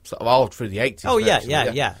film sort of all through the 80s. Oh,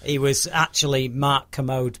 yeah. He was actually Mark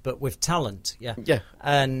Commode, but with talent,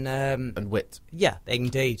 and wit. Yeah,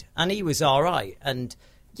 indeed. And he was all right. And,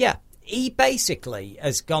 he basically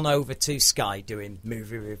has gone over to Sky doing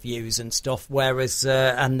movie reviews and stuff, whereas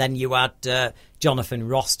and then you had Jonathan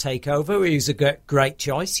Ross take over, who's a great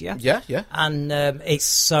choice, yeah? Yeah. And it's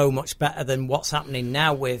so much better than what's happening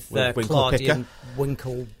now with Claudian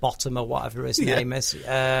Winklebottom or whatever his name is.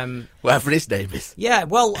 Whatever his name is. Yeah,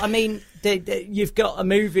 well, I mean, you've got a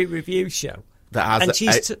movie review show. That has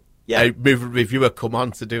a movie reviewer come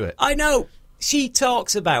on to do it. I know. She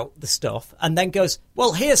talks about the stuff and then goes,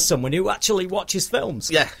 well, here's someone who actually watches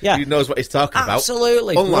films. Yeah. Who knows what he's talking about.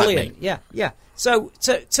 Absolutely. Unlike Brilliant. Me. Yeah. So,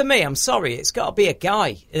 to me, I'm sorry, it's got to be a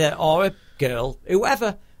guy or a girl,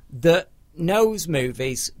 whoever, that knows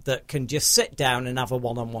movies, that can just sit down and have a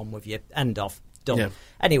one-on-one with you. End of. Done. Yeah.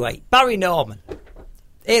 Anyway, Barry Norman.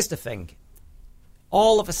 Here's the thing.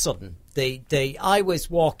 All of a sudden, I was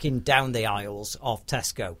walking down the aisles of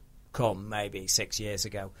Tesco, maybe 6 years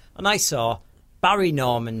ago, and I saw Barry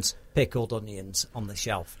Norman's pickled onions on the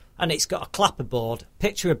shelf, and it's got a clapperboard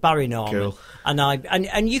picture of Barry Norman. Cool.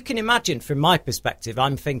 And you can imagine from my perspective,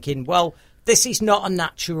 I'm thinking, well, this is not a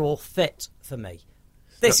natural fit for me.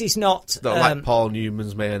 This is not. It's not like Paul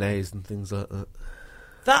Newman's mayonnaise and things like that.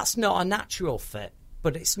 That's not a natural fit,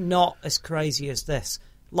 but it's not as crazy as this.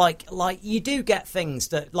 Like you do get things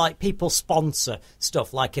that, like, people sponsor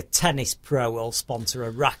stuff, like a tennis pro will sponsor a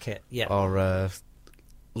racket, yeah, or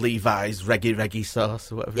Levi's Reggie sauce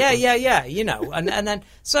or whatever. Yeah. You know, and then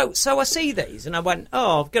so I see these and I went,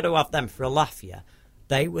 oh, I've got to have them for a laugh. Yeah,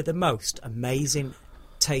 they were the most amazing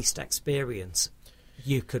taste experience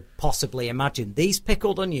you could possibly imagine. These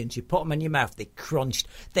pickled onions, you put them in your mouth, they crunched,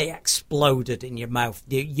 they exploded in your mouth.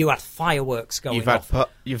 You had fireworks going off.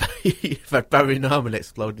 You've had Barry Norman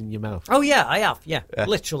explode in your mouth. Oh yeah, I have. Yeah,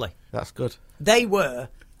 literally. That's good. They were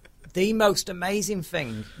the most amazing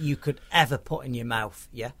thing you could ever put in your mouth.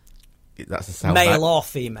 Yeah, that's a sound male or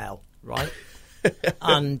female, right?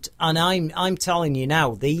 and I'm telling you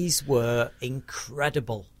now, these were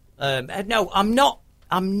incredible. No, I'm not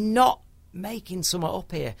making something up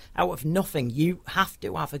here out of nothing. You have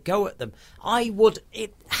to have a go at them. I would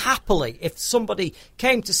happily, if somebody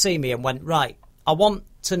came to see me and went, right, I want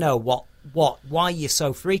to know why you're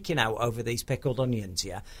so freaking out over these pickled onions,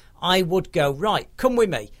 yeah, I would go, right, come with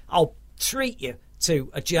me, I'll treat you to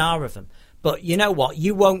a jar of them. But you know what,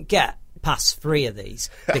 you won't get past 3 of these,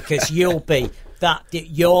 because you'll be that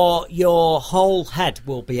your whole head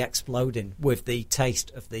will be exploding with the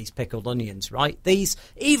taste of these pickled onions, right? These,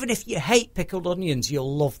 even if you hate pickled onions,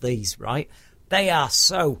 you'll love these, right? They are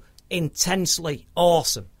so intensely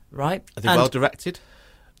awesome, right? Are they well directed?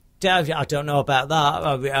 I don't know about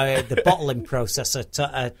that. The bottling process,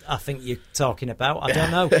 I think you're talking about. I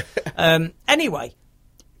don't know. Anyway,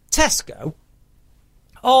 Tesco,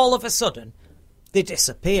 all of a sudden, they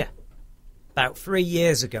disappear. About 3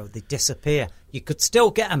 years ago, they disappear. You could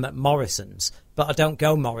still get them at Morrison's, but I don't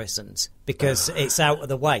go Morrison's because it's out of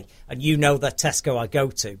the way. And you know the Tesco I go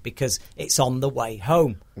to because it's on the way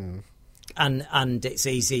home. Mm. And it's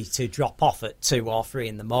easy to drop off at 2 or 3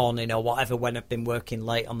 in the morning or whatever when I've been working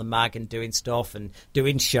late on the mag and doing stuff and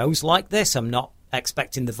doing shows like this. I'm not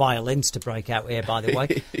expecting the violins to break out here, by the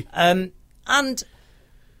way. And,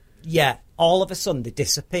 yeah, all of a sudden they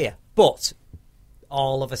disappear. But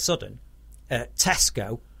all of a sudden,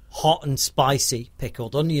 Tesco, hot and spicy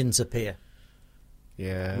pickled onions appear.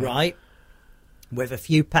 Yeah. Right? With a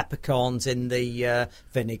few peppercorns in the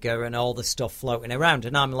vinegar and all the stuff floating around.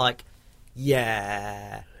 And I'm like,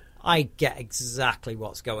 yeah, I get exactly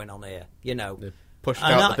what's going on here, you know. They pushed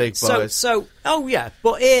out the big boys. So, oh yeah,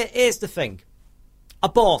 but here's the thing. I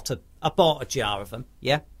bought a jar of them,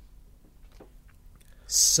 yeah.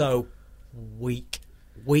 So weak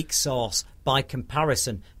sauce. By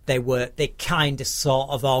comparison, they kind of sort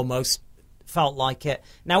of almost felt like it.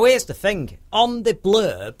 Now here's the thing. On the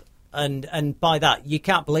blurb, and by that, you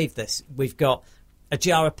can't believe this, we've got a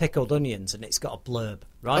jar of pickled onions and it's got a blurb,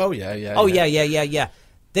 right? Oh, yeah. Oh, yeah.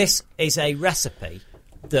 This is a recipe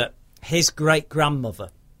that his great-grandmother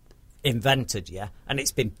invented, yeah? And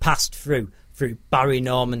it's been passed through Barry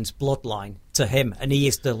Norman's bloodline to him, and he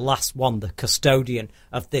is the last one, the custodian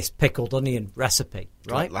of this pickled onion recipe,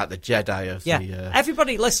 right? Like the Jedi of the...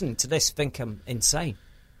 Everybody listening to this think I'm insane.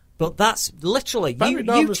 But that's literally... Barry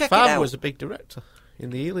Norman's father was a big director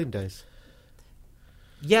in the Ealing days.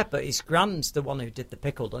 Yeah, but his grand's the one who did the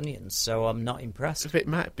pickled onions, so I'm not impressed. If it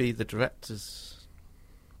might be the director's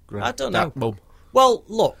grand. I don't know. Mum. Well,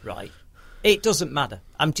 look, right, it doesn't matter.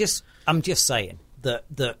 I'm just saying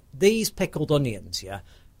that these pickled onions, yeah,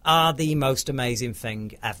 are the most amazing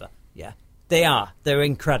thing ever. Yeah, they are. They're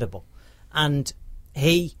incredible. And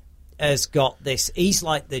he has got this. He's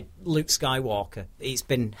like the Luke Skywalker. He's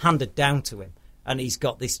been handed down to him and he's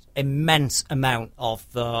got this immense amount of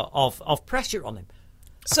pressure on him.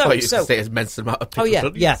 I thought you were say immense amount of pickled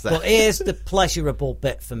onions there. But here's the pleasurable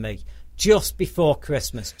bit for me. Just before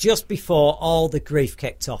Christmas, just before all the grief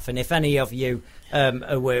kicked off, and if any of you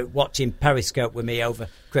were watching Periscope with me over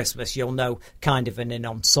Christmas, you'll know kind of an in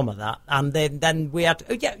on some of that. And then we had,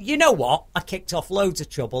 you know what? I kicked off loads of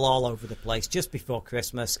trouble all over the place just before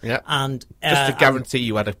Christmas. Yeah. And just to guarantee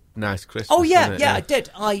you had a nice Christmas. Oh yeah, I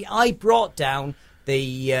did. I brought down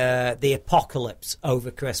the apocalypse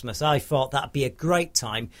over Christmas. I thought that'd be a great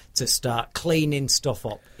time to start cleaning stuff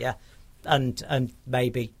up. Yeah. And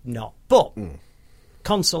maybe not. But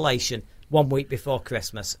consolation, 1 week before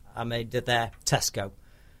Christmas, I made their Tesco,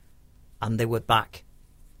 and they were back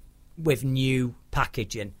with new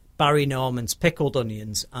packaging. Barry Norman's pickled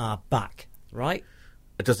onions are back, right?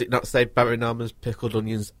 Does it not say Barry Norman's pickled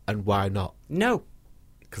onions, and why not? No.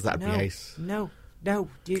 Because that'd be ace. No.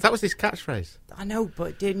 That was his catchphrase. I know,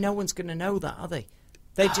 but no one's going to know that, are they?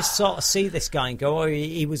 They just sort of see this guy and go, oh,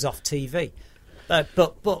 he was off TV. But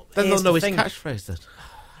then they'll know his catchphrase then.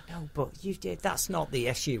 I know, but you did. That's not the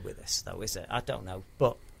issue with this, though, is it? I don't know,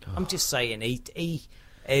 but I'm just saying he's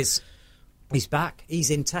back.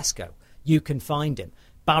 He's in Tesco. You can find him.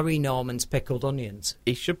 Barry Norman's pickled onions.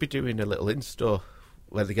 He should be doing a little in-store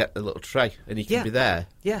where they get a little tray and he can be there.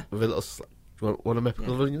 Yeah. With a little. Do you want to make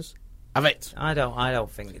pickled onions? Have it. I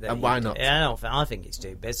don't think that. And why not? I think he's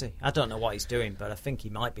too busy. I don't know what he's doing, but I think he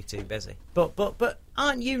might be too busy. But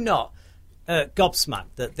aren't you not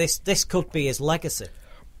gobsmacked that this could be his legacy?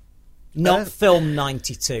 Not film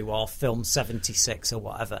 92 or film 76 or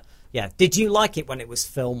whatever. Yeah. Did you like it when it was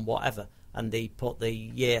film whatever and they put the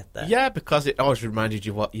year there? Yeah, because it always reminded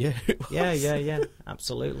you what year it was. Yeah.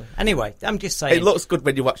 Absolutely. Anyway, I'm just saying. It looks good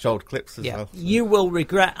when you watch old clips as well. So. You will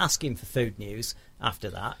regret asking for food news after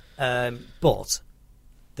that. But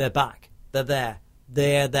they're back. They're there.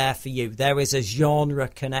 They're there for you. There is a genre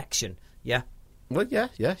connection. Yeah? Well, yeah,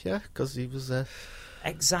 because he was...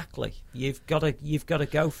 Exactly. You've got to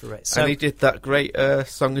go for it. So, and he did that great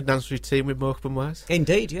song and dance routine with Morecambe Wise.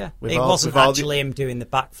 Indeed, yeah. It wasn't actually him doing the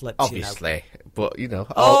backflips, obviously, but,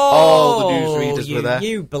 all the newsreaders were there.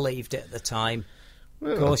 You believed it at the time.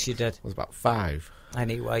 Well, of course you did. I was about 5.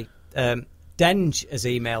 Anyway, Denge has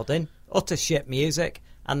emailed in, utter shit music,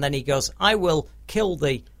 and then he goes, I will kill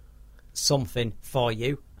the something for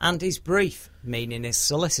you, and his brief, meaning his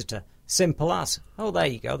solicitor. Simple as. Oh, there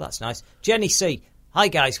you go, that's nice. Jenny C. Hi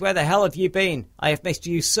guys, where the hell have you been? I have missed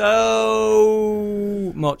you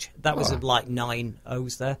so much. That was like 9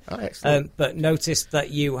 O's there. Oh, excellent. But notice that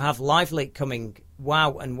you have Live Leak coming.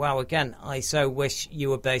 Wow and wow again. I so wish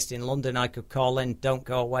you were based in London. I could call in. Don't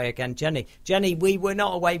go away again, Jenny. Jenny, we were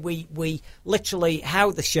not away. We literally,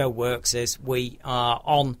 how the show works is we are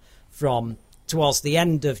on from towards the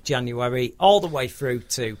end of January all the way through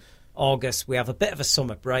to August. We have a bit of a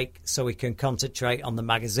summer break so we can concentrate on the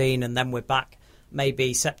magazine, and then we're back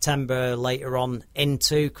maybe September later on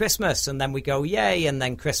into Christmas, and then we go yay, and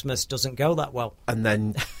then Christmas doesn't go that well. And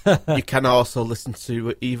then you can also listen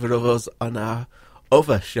to either of us on our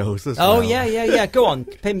other shows as well. Oh yeah. Go on,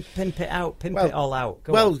 pimp it out, it all out.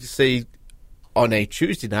 Go on. You see, on a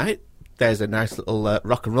Tuesday night, there's a nice little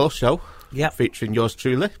rock and roll show. Yep. Featuring yours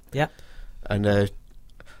truly. Yep. And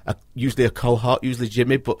usually a cohort, usually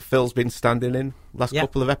Jimmy, but Phil's been standing in last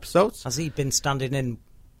couple of episodes. Has he been standing in?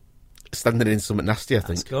 Standing in something nasty, I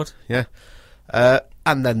think. That's good. Yeah.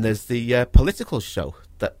 And then there's the political show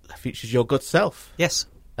that features your good self. Yes.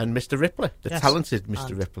 And Mr. Ripley, the talented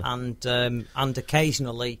Mr. Ripley. And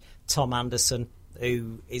occasionally Tom Anderson,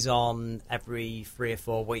 who is on every 3 or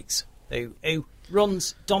 4 weeks, who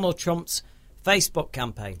runs Donald Trump's Facebook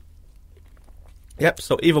campaign. Yep,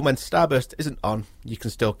 so even when Starburst isn't on, you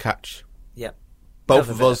can still catch both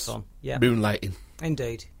of us moonlighting.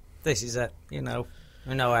 Indeed. This is it,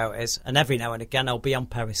 I know how it is. And every now and again I'll be on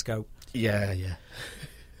Periscope. Yeah.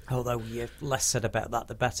 Although the less said about that,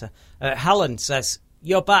 the better. Helen says,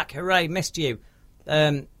 you're back, hooray, missed you.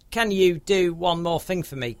 Can you do one more thing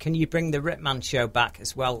for me? Can you bring the Ripman show back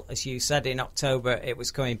as well? As you said in October, it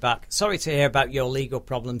was coming back. Sorry to hear about your legal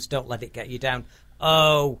problems. Don't let it get you down.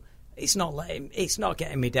 Oh, it's not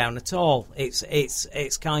getting me down at all.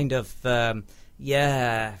 It's kind of,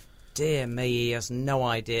 dear me, he has no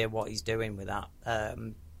idea what he's doing with that.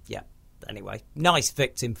 Anyway, nice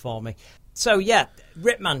victim for me. So,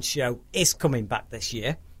 Ripman show is coming back this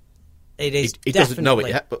year. It is. He doesn't know it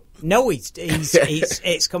yet, but no,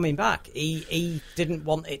 it's coming back. He didn't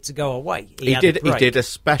want it to go away. He did a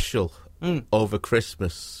special over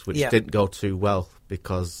Christmas, which didn't go too well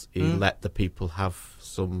because he let the people have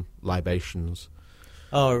some libations.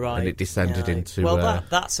 Oh, right. And it descended into... Well,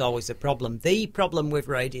 that's always a problem. The problem with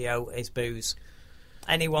radio is booze.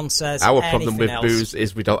 Anyone says our anything problem with else, booze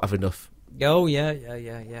is we don't have enough. Oh,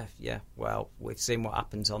 yeah. Well, we've seen what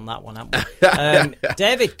happens on that one, haven't we?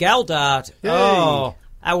 David Geldard. Yay. Oh,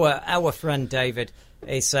 our friend David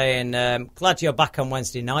is saying, glad you're back on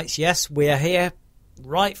Wednesday nights. Yes, we're here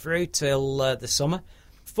right through till the summer.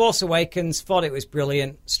 Force Awakens, thought it was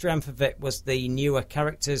brilliant. Strength of it was the newer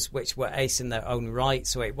characters, which were ace in their own right,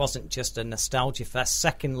 so it wasn't just a nostalgia fest.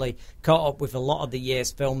 Secondly, caught up with a lot of the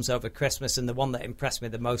year's films over Christmas, and the one that impressed me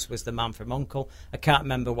the most was The Man from U.N.C.L.E. I can't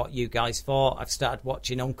remember what you guys thought. I've started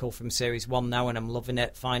watching U.N.C.L.E. from Series 1 now, and I'm loving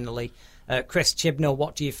it, finally. Chris Chibnall,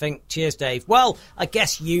 what do you think? Cheers, Dave. Well, I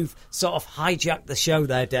guess you've sort of hijacked the show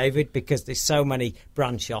there, David, because there's so many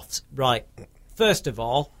branch-offs. Right, first of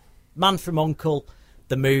all, Man from U.N.C.L.E.,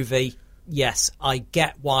 the movie, yes, I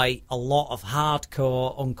get why a lot of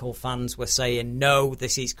hardcore U.N.C.L.E. fans were saying, no,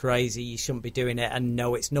 this is crazy, you shouldn't be doing it, and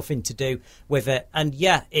no, it's nothing to do with it. And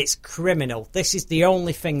yeah, it's criminal. This is the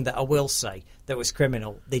only thing that I will say that was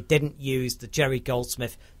criminal. They didn't use the Jerry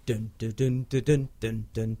Goldsmith dun dun dun dun dun dun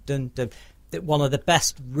dun dun dun, one of the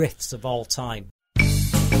best riffs of all time.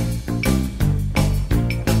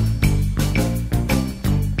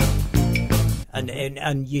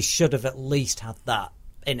 And you should have at least had that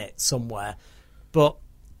in it somewhere. But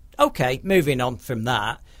okay, moving on from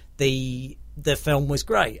that, the film was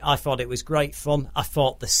great. I thought it was great fun. I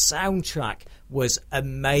thought the soundtrack was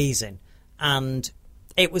amazing, and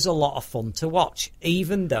it was a lot of fun to watch,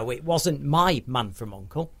 even though it wasn't my Man from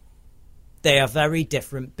U.N.C.L.E. They are very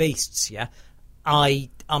different beasts, yeah.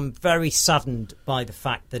 I'm very saddened by the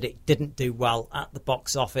fact that it didn't do well at the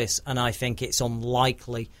box office, and I think it's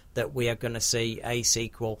unlikely that we are going to see a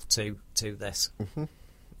sequel to this. Mm-hmm.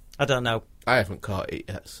 I don't know. I haven't caught it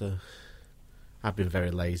yet, so I've been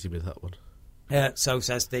very lazy with that one. So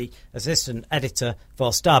says the assistant editor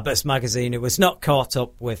for Starburst magazine, who was not caught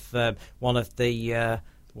up with one of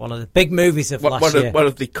the big movies of last year. One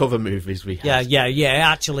of the cover movies we had. Yeah,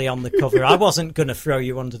 actually on the cover. I wasn't going to throw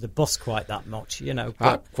you under the bus quite that much, you know.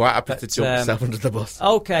 I'm quite happy to jump myself under the bus.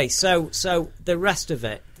 Okay, so the rest of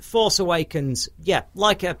it, Force Awakens, yeah,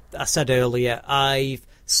 like I said earlier, I've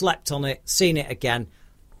slept on it, seen it again,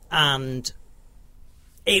 and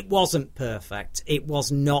it wasn't perfect. It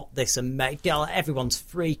was not this amazing. Everyone's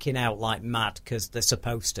freaking out like mad because they're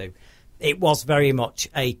supposed to. It was very much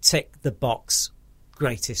a tick-the-box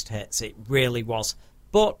greatest hits. It really was.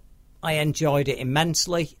 But I enjoyed it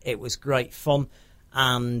immensely. It was great fun.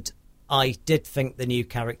 And I did think the new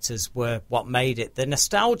characters were what made it. The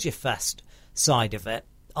nostalgia fest side of it,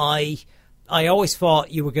 I always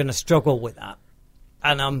thought you were going to struggle with that.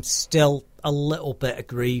 And I'm still a little bit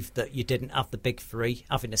aggrieved that you didn't have the big three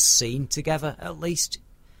having a scene together, at least.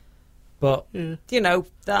 But, you know,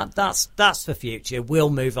 that's the future. We'll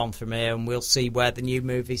move on from here and we'll see where the new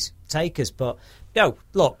movies take us. But, no,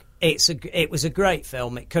 look, it was a great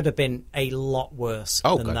film. It could have been a lot worse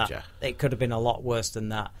than that. Yeah. It could have been a lot worse than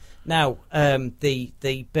that. Now, the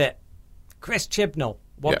bit, Chris Chibnall,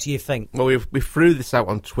 what do you think? Well, we threw this out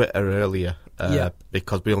on Twitter earlier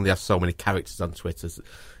because we only have so many characters on Twitter.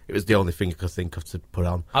 It was the only thing I could think of to put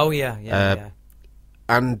on. Oh, yeah.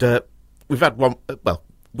 And we've had one...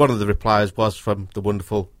 One of the replies was from the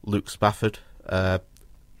wonderful Luke Spafford. Is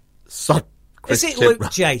it Luke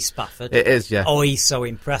J. Spafford? It is, yeah. Oh, he's so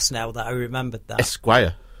impressed now that I remembered that.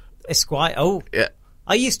 Esquire. Oh. Yeah.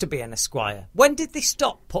 I used to be an Esquire. When did they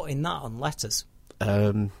stop putting that on letters?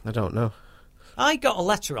 I don't know. I got a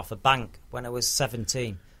letter off a bank when I was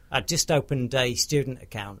 17. I'd just opened a student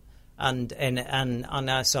account and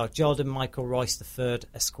I saw Jordan Michael Royce III,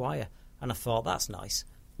 Esquire. And I thought, that's nice.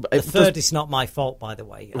 The third is not my fault, by the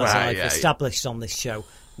way, as I've established on this show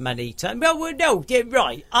many times. No, you're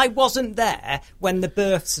right. I wasn't there when the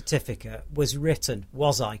birth certificate was written,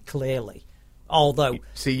 was I? Clearly. Although...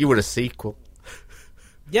 See, you were a sequel.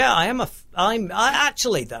 Yeah, I am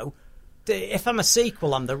actually, though, if I'm a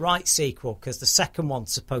sequel, I'm the right sequel, because the second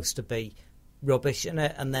one's supposed to be rubbish, in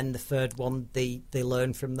it, and then the third one, they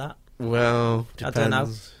learn from that. Well, depends. I don't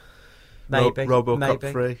know. Maybe.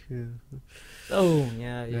 RoboCop 3. Yeah. Oh,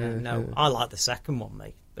 yeah, no. I like the second one,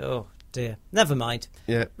 mate. Oh, dear. Never mind.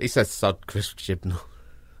 Yeah, he says sod Chris Chibnall.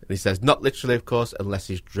 And he says, not literally, of course, unless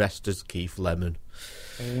he's dressed as Keith Lemon.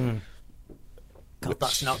 God,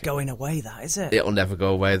 that's not going away, that, is it? It'll never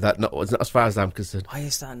go away, that. Not as far as I'm concerned. Why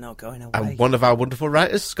is that not going away? And one of our wonderful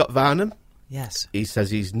writers, Scott Varnum. Yes. He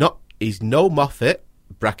says he's no Moffat,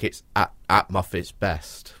 brackets at Moffat's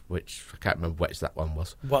best, which I can't remember which that one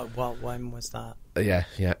was. When was that? Yeah.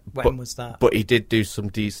 When was that? But he did do some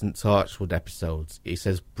decent Torchwood episodes. He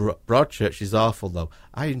says Broadchurch is awful, though.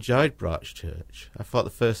 I enjoyed Broadchurch. I thought the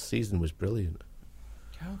first season was brilliant.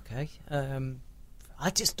 Okay. I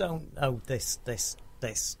just don't know this.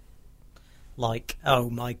 Like, oh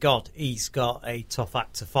my God, he's got a tough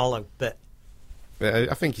act to follow. But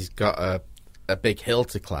I think he's got a big hill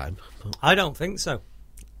to climb. I don't think so.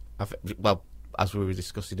 Well, as we were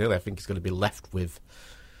discussing earlier, I think he's going to be left with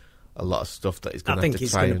a lot of stuff that he's going to have to try. I think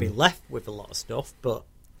he's going to be left with a lot of stuff, but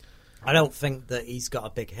I don't think that he's got a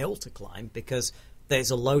big hill to climb, because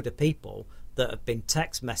there's a load of people that have been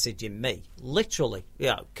text messaging me, literally.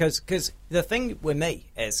 Yeah, because the thing with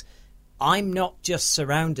me is I'm not just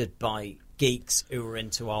surrounded by geeks who are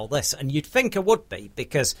into all this, and you'd think I would be,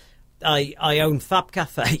 because I own Fab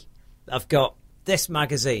Cafe. I've got this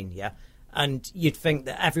magazine, yeah, and you'd think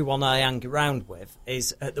that everyone I hang around with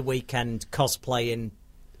is at the weekend cosplaying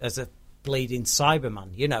as a bleeding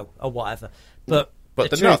Cyberman, or whatever. But the they're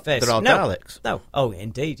truth not. Is, they're all Daleks. No, oh,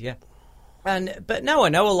 indeed, yeah. But no, I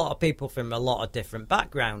know a lot of people from a lot of different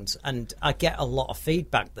backgrounds, and I get a lot of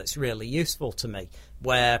feedback that's really useful to me,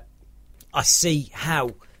 where I see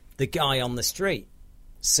how the guy on the street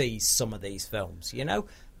sees some of these films,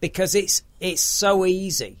 because it's so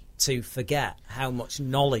easy to forget how much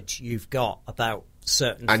knowledge you've got about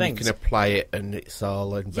certain things. And you can apply it, and it's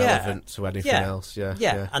all irrelevant to anything else.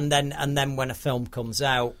 Yeah. And then when a film comes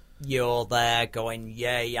out, you're there going,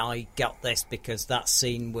 yay, I got this because that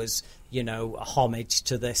scene was, a homage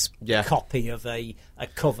to this copy of a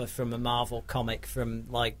cover from a Marvel comic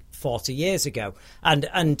from like 40 years ago.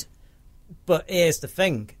 But here's the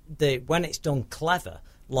thing, when it's done clever,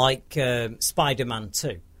 like Spider-Man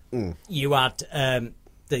 2, you had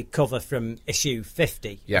the cover from issue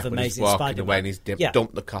 50 of Amazing Spider-Man. Away and he's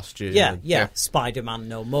dumped the costume. Yeah, Spider-Man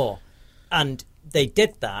No More. And they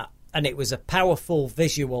did that, and it was a powerful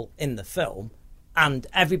visual in the film, and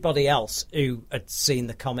everybody else who had seen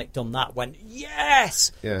the comic done that went,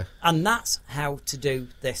 yes! Yeah. And that's how to do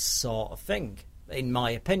this sort of thing, in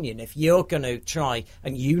my opinion. If you're going to try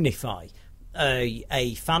and unify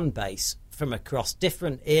a fan base from across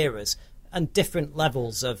different eras and different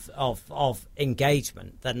levels of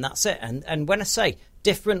engagement, then that's it. And when I say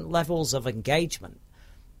different levels of engagement,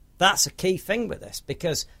 that's a key thing with this,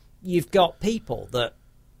 because you've got people that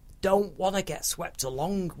don't want to get swept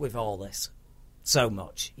along with all this so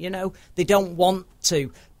much. They don't want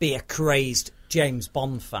to be a crazed James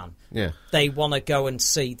Bond fan. Yeah. They want to go and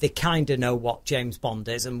see, they kind of know what James Bond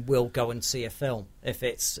is and will go and see a film if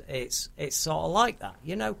it's sort of like that,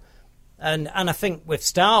 And I think with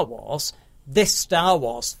Star Wars, this Star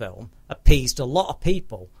Wars film appeased a lot of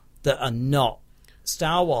people that are not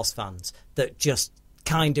Star Wars fans, that just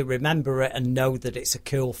kind of remember it and know that it's a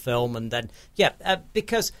cool film. And then,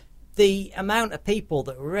 because the amount of people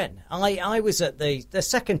that were in, I was at the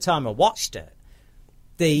second time I watched it,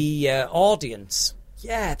 the audience,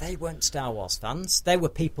 they weren't Star Wars fans. They were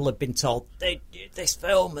people who had been told, this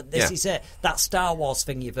film and this is it. That Star Wars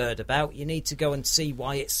thing you've heard about, you need to go and see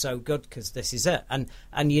why it's so good, because this is it.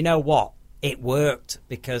 And you know what? It worked,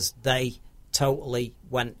 because they totally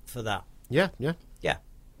went for that. Yeah.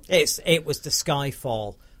 It was the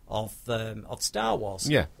Skyfall of Star Wars.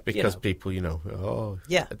 Yeah, because people,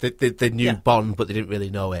 they knew Bond, but they didn't really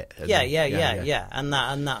know it.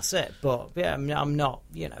 And that's it. But I'm not,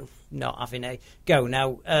 not having a go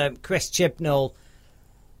now. Chris Chibnall.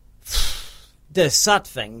 The sad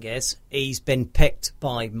thing is, he's been picked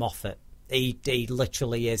by Moffat. He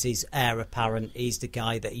literally is his heir apparent. He's the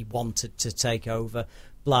guy that he wanted to take over.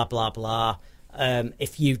 Blah blah blah.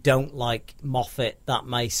 If you don't like Moffat, that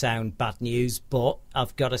may sound bad news, but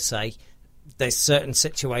I've got to say, there's certain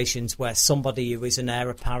situations where somebody who is an heir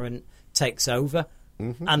apparent takes over,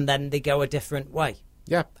 and then they go a different way.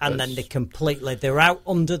 Yeah, and then they're out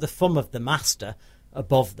under the thumb of the master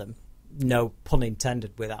above them. No pun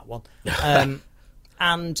intended with that one.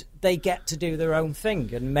 And they get to do their own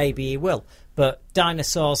thing, and maybe he will. But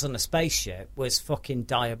Dinosaurs on a Spaceship was fucking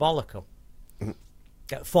diabolical.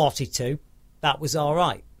 At 42, that was all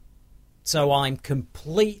right. So I'm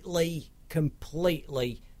completely,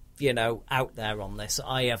 out there on this.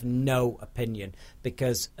 I have no opinion,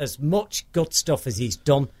 because as much good stuff as he's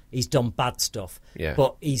done bad stuff. Yeah.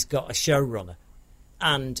 But he's got a showrunner,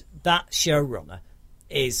 and that showrunner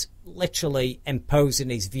is literally imposing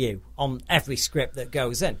his view on every script that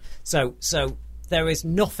goes in. So there is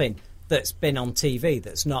nothing that's been on TV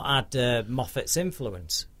that's not had Moffat's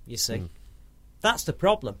influence, you see. That's the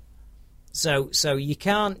problem. So you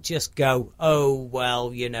can't just go, oh,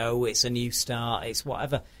 well, you know, it's a new start, it's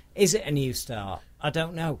whatever. Is it a new start? I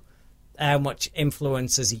don't know. How much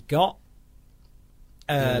influence has he got?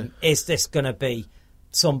 Is this going to be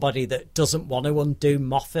somebody that doesn't want to undo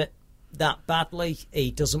Moffat that badly?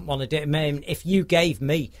 He doesn't want to do it. I mean, if you gave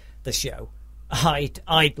me the show,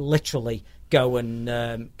 I'd literally go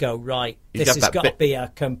and go, right, this has got to be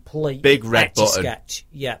a complete big red button sketch.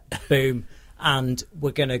 Yeah, boom. And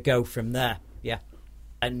we're going to go from there. Yeah.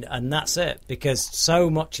 And that's it, because so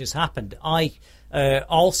much has happened.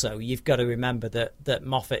 Also, you've got to remember that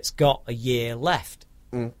Moffat's got a year left.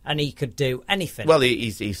 And he could do anything. Well,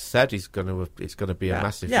 he said it's going to be a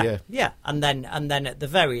massive year. Yeah, and then at the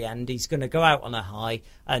very end, he's going to go out on a high,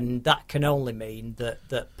 and that can only mean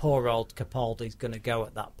that poor old Capaldi's going to go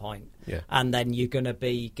at that point. Yeah. And then you're going to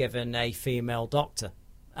be given a female doctor,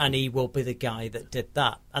 and he will be the guy that did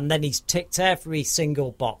that. And then he's ticked every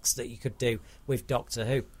single box that you could do with Doctor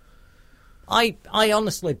Who. I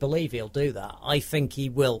honestly believe he'll do that. I think he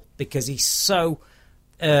will, because he's so...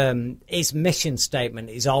 his mission statement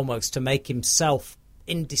is almost to make himself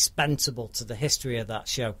indispensable to the history of that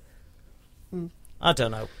show. I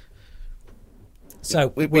don't know.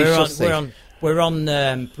 So we're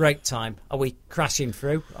on break time. Are we crashing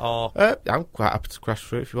through? Or I'm quite happy to crash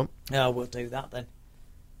through if you want. Oh, we'll do that then.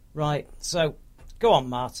 Right. So go on,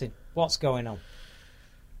 Martin. What's going on?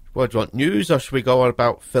 Well, do you want news, or should we go on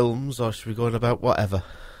about films, or should we go on about whatever?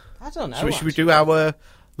 I don't know. Should we do our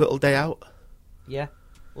little day out? Yeah.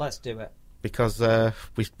 Let's do it. Because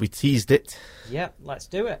we teased it. Yeah, let's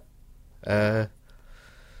do it. Was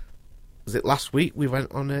it last week we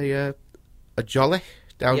went on a jolly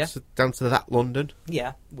down to that London?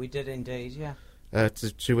 Yeah, we did indeed, yeah.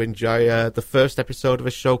 To enjoy the first episode of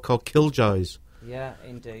a show called Killjoys. Yeah,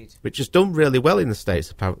 indeed. Which has done really well in the States,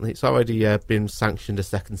 apparently. It's already been sanctioned a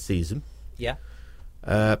second season. Yeah.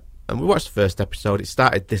 And we watched the first episode. It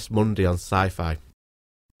started this Monday on Sci-Fi.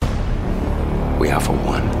 We offer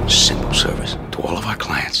one simple service to all of our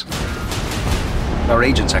clients. Our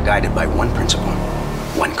agents are guided by one principle,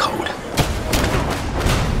 one code.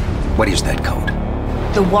 What is that code?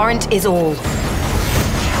 The warrant is all.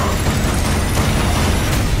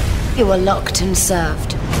 You are locked and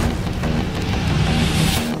served.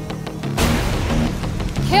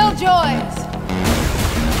 Killjoys!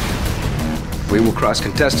 We will cross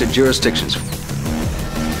contested jurisdictions.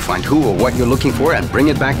 Find who or what you're looking for and bring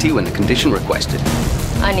it back to you in the condition requested.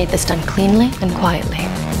 I need this done cleanly and quietly.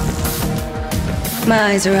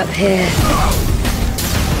 My eyes are up here.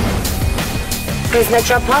 Prisoner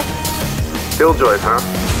drop off? Killjoys, huh?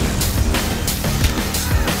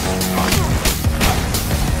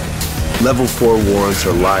 Level 4 warrants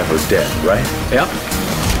are live or dead, right? Yep.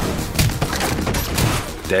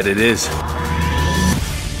 Dead it is.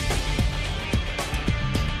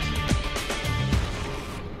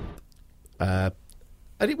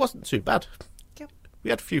 And it wasn't too bad. Yep. We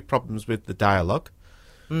had a few problems with the dialogue.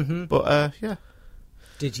 Mm-hmm. But, yeah.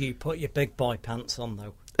 Did you put your big boy pants on,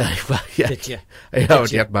 though? Well, yeah. Did you? I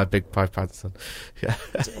already had my big boy pants on. Yeah.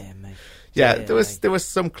 Dear me. Yeah, Dear there was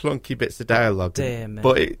some clunky bits of dialogue. Dear me.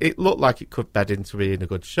 But it looked like it could bed into being a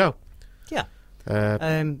good show. Yeah.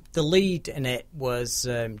 The lead in it was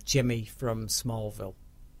Jimmy from Smallville.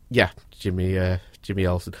 Yeah, Jimmy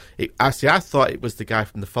Olsen. I thought it was the guy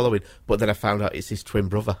from The Following, but then I found out it's his twin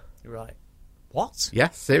brother. Right. What? Yeah,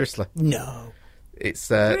 seriously. No.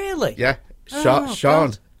 It's really? Yeah. Sean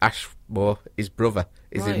God. Ashmore, his brother,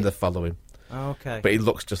 is in The Following. Okay. But he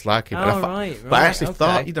looks just like him. Right. But I actually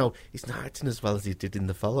thought, he's not acting as well as he did in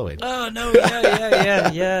The Following. Oh, no,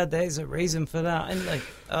 yeah. There's a reason for that, isn't there?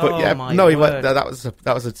 But yeah, my no, word. that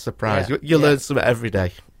was a surprise. Yeah, you learn something every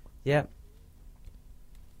day. Yeah.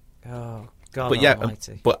 Oh, God but yeah,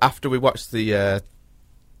 almighty. But after we watched the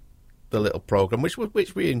little program,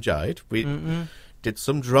 which we enjoyed, we did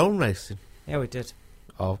some drone racing. Yeah, we did.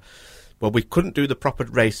 Oh, well, we couldn't do the proper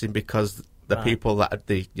racing because the people that had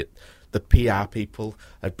the PR people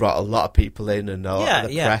had brought a lot of people in and all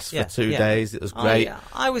the press for 2 days. It was great.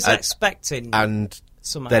 I was expecting, and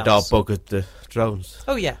they'd all buggered the drones.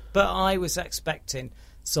 Oh yeah, but I was expecting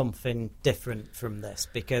something different from this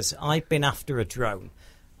because I've been after a drone.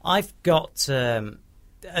 I've got,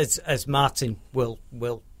 as Martin will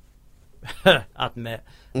admit,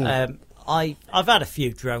 I've had a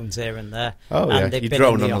few drones here and there. Oh, and they've been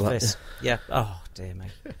in the on office. Yeah. Oh dear me.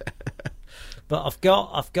 But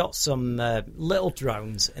I've got some little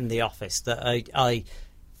drones in the office that I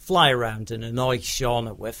fly around and annoy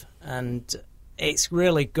Shauna with, and it's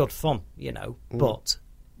really good fun, But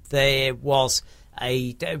there was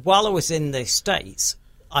while I was in the States,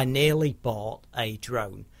 I nearly bought a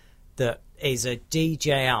drone that is a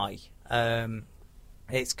DJI,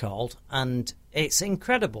 it's called, and it's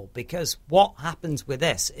incredible because what happens with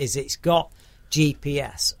this is it's got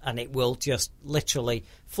GPS and it will just literally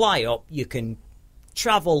fly up. You can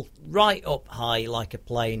travel right up high like a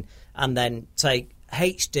plane and then take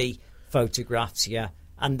HD photographs,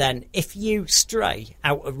 and then if you stray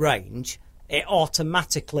out of range, it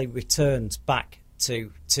automatically returns back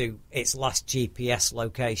to its last GPS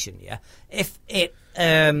location. If it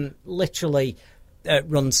literally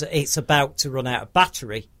it's about to run out of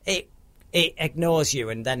battery, it ignores you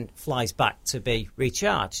and then flies back to be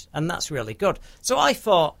recharged, and that's really good. So I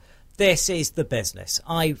thought, this is the business.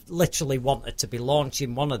 I literally wanted to be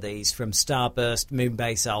launching one of these from Starburst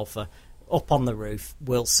Moonbase Alpha up on the roof.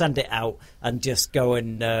 We'll send it out and just go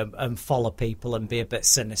and follow people and be a bit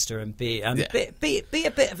sinister and be a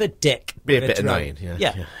bit of a dick. Be a bit annoying,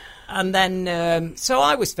 yeah. And then, so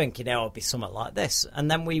I was thinking, it would be something like this. And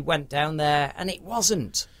then we went down there, and it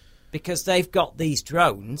wasn't, because they've got these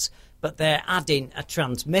drones, but they're adding a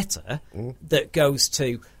transmitter that goes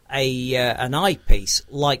to an eyepiece.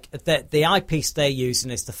 Like the eyepiece they're using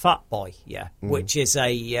is the Fat Boy, which is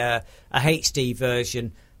a HD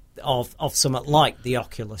version of something like the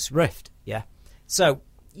Oculus Rift, So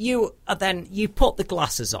you put the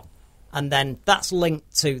glasses on, and then that's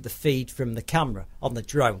linked to the feed from the camera on the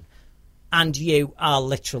drone. And you are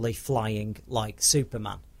literally flying like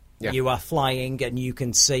Superman. Yeah. You are flying and you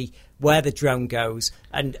can see where the drone goes.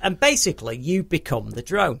 And basically you become the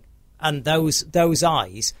drone. And those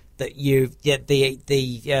eyes that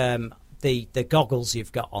the goggles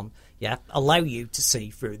you've got on, allow you to see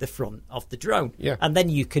through the front of the drone. Yeah. And then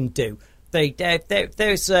you can do...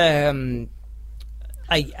 There's a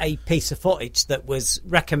piece of footage that was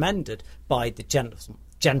recommended by the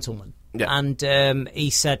gentleman. Yeah. And he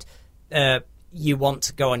said... you want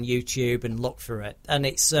to go on YouTube and look for it, and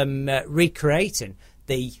it's recreating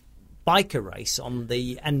the biker race on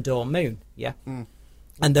the Endor moon,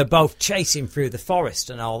 and they're both chasing through the forest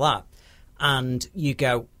and all that, and you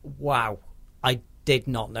go, wow, I did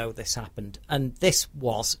not know this happened, and this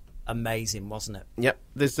was amazing, wasn't it? Yep.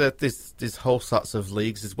 There's whole sorts of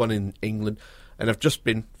leagues. There's one in England, and I've just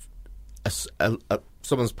been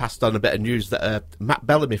someone's passed on a bit of news that Matt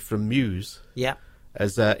Bellamy from Muse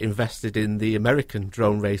has invested in the American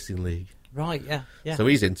Drone Racing League. Right, yeah. So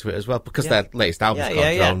he's into it as well, because their latest album's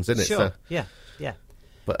got drones in it. Sure. So. Yeah.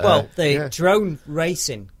 But, the drone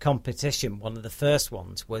racing competition, one of the first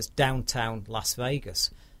ones, was downtown Las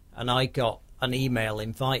Vegas. And I got an email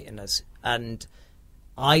inviting us, and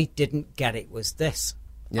I didn't get it was this.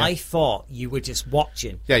 Yeah. I thought you were just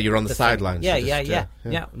watching. Yeah, you're on the sidelines. Yeah.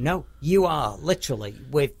 No, you are literally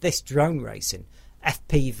with this drone racing,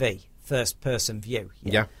 FPV. First person view.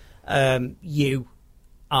 You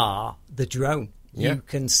are the drone. You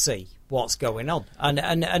can see what's going on,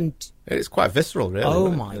 and it's quite visceral, really.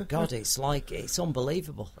 Oh my God, it's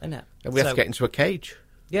unbelievable, isn't it? And we have to get into a cage.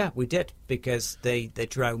 Yeah, we did, because the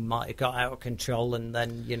drone might have got out of control and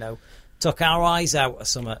then took our eyes out or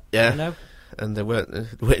something. Yeah, and they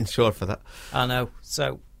weren't insured for that. I know.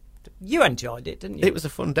 So. You enjoyed it, didn't you? It was a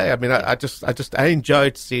fun day. I mean, I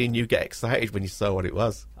enjoyed seeing you get excited when you saw what it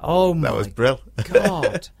was. Oh my! That was brilliant.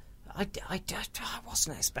 God, I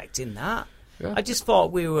wasn't expecting that. Yeah. I just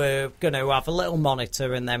thought we were going to have a little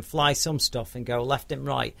monitor and then fly some stuff and go left and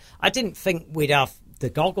right. I didn't think we'd have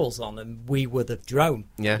the goggles on and we were the drone.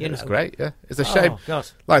 Yeah, it was great. Yeah, it's a shame. God.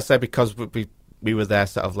 Like I say, because we were there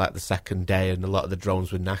sort of like the second day, and a lot of the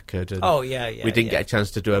drones were knackered. And we didn't get a chance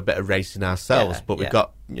to do a bit of racing ourselves, but we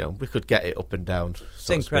got, we could get it up and down. It's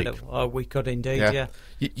incredible. Oh, we could indeed,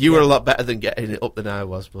 You were a lot better than getting it up than I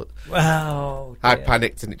was, but I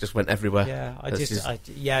panicked and it just went everywhere. Yeah, A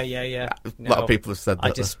lot of people have said that. I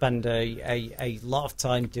just spend a lot of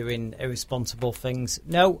time doing irresponsible things.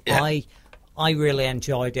 No, I really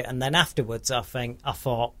enjoyed it, and then afterwards I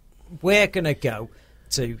thought we're going to go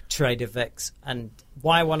to Trader Vic's, and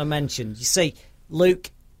why I want to mention, you see,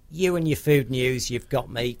 Luke, you and your food news, you've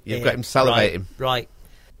got me. You've got him salivating. Right.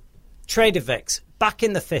 Trader Vic's, back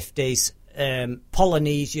in the 50s,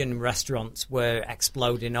 Polynesian restaurants were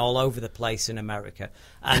exploding all over the place in America,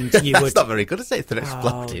 and you That's not very good, is it? They're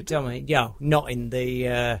exploded. Not in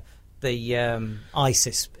the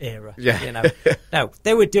ISIS era. No,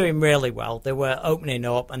 they were doing really well. They were opening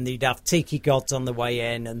up, and they'd have tiki gods on the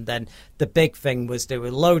way in, and then the big thing was there were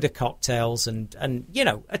a load of cocktails, and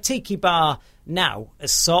a tiki bar now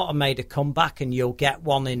has sort of made a comeback, and you'll get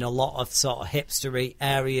one in a lot of sort of hipstery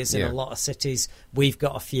areas in a lot of cities. We've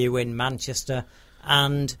got a few in Manchester,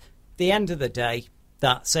 and the end of the day,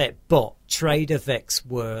 that's it. But Trader Vic's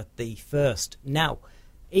were the first. Now,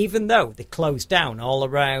 even though they closed down all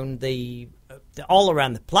around the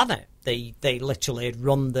planet. They literally had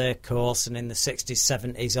run their course, and in the 60s,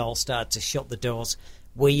 70s all started to shut the doors.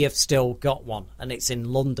 We have still got one, and it's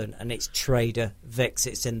in London, and it's Trader Vic's.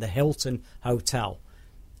 It's in the Hilton Hotel,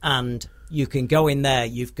 and you can go in there.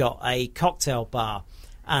 You've got a cocktail bar,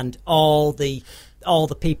 and all the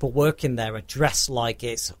people working there are dressed like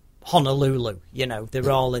it's Honolulu. You know, they're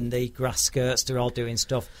all in the grass skirts. They're all doing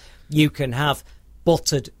stuff. You can have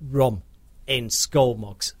buttered rum in skull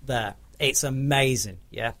mugs there. It's amazing,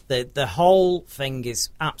 yeah. The whole thing is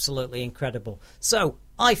absolutely incredible. So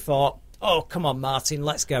I thought, oh, come on, Martin,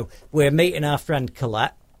 let's go. We're meeting our friend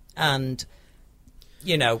Colette, and,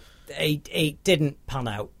 you know, it didn't pan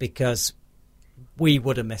out because we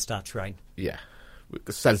would have missed our train. Yeah,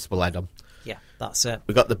 sensible head on. Yeah, that's it.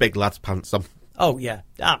 We got the big lad's pants on. Oh, yeah,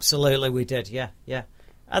 absolutely we did, yeah.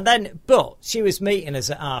 And then, but she was meeting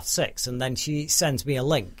us at 6:30, and then she sends me a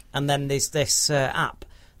link, and then there's this app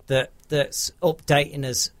that's updating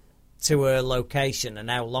us to her location and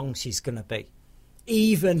how long she's going to be.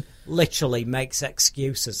 Even literally makes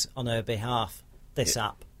excuses on her behalf, this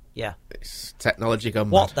app. Yeah. It's technology gone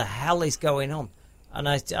mad. What the hell is going on?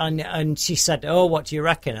 And she said, oh, what do you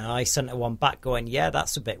reckon? And I sent her one back going, yeah,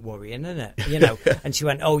 that's a bit worrying, isn't it? You know. And she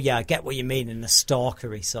went, oh, yeah, I get what you mean, in a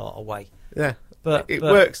stalkery sort of way. Yeah. But it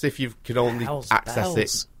works if you can only access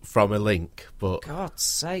it from a link. But God's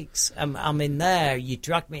sakes, I'm in there. You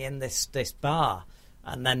drag me in this bar,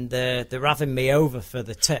 and then they're having me over for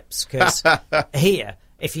the tips, because here,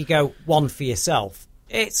 if you go one for yourself,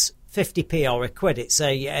 it's 50p or a quid. It's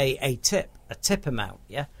a tip amount,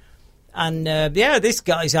 yeah. And this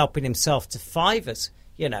guy's helping himself to fivers.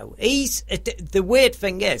 You know, the weird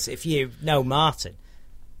thing is, if you know Martin,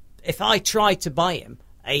 if I try to buy him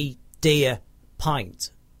a deer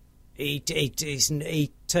pint, he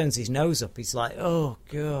turns his nose up. He's like, oh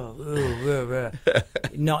god,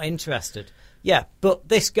 not interested. Yeah, but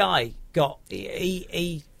this guy got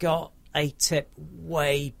he got a tip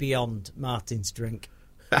way beyond Martin's drink.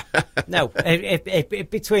 No,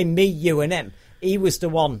 between me, you, and him, he was the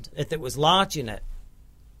one that was large in it.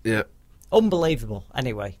 Yeah, unbelievable.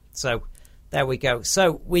 Anyway, so there we go.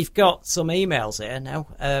 So we've got some emails here now.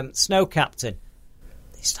 Snow Captain.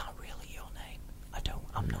 It's not really your name.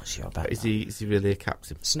 I'm not sure about that. Is he really a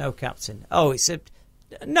captain? Snow Captain. Oh, it's a...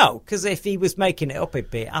 No, because if he was making it up,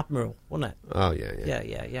 it'd be Admiral, wouldn't it? Oh, yeah.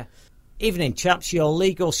 Yeah. Evening, chaps. Your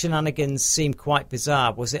legal shenanigans seem quite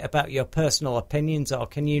bizarre. Was it about your personal opinions, or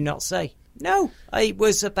can you not say? No, it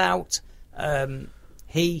was about...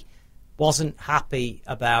 he wasn't happy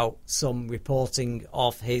about some reporting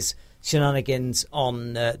of his shenanigans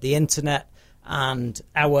on the internet, and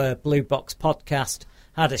our Blue Box podcast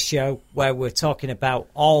had a show where we're talking about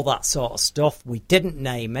all that sort of stuff. We didn't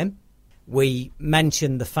name him. We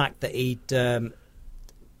mentioned the fact that he'd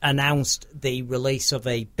announced the release of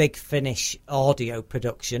a Big Finish audio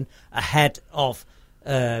production ahead of,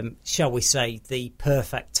 shall we say, the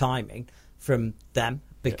perfect timing from them,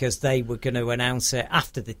 because they were going to announce it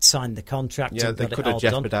after they'd signed the contract. Yeah, they could have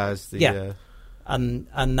jeopardised the... Yeah. And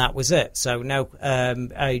that was it. So, no,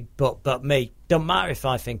 but me, don't matter if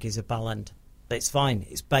I think he's a bellend. It's fine.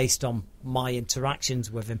 It's based on my interactions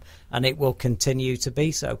with him, and it will continue to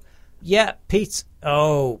be so. Yeah, Pete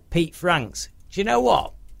Franks. Do you know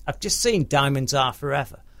what? I've just seen Diamonds Are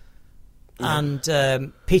Forever, and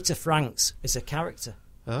Peter Franks is a character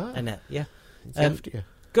in it. Yeah.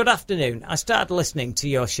 Good afternoon. I started listening to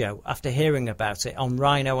your show after hearing about it on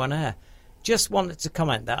Rhino on Air. Just wanted to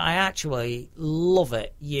comment that I actually love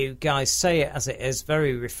it. You guys say it as it is,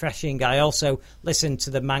 very refreshing. I also listen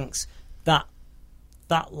to the Manx that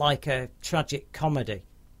like a tragic comedy.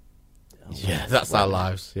 Yeah, that's our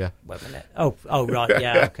lives. Yeah. Wait a minute. Oh, right.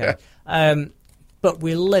 Yeah. Okay. But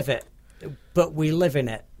we live it. But we live in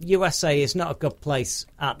it. USA is not a good place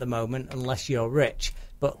at the moment unless you're rich.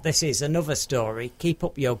 But this is another story. Keep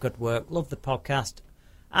up your good work. Love the podcast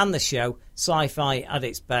and the show. Sci-fi at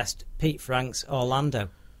its best. Pete Franks, Orlando.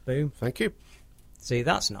 Boom. Thank you. See,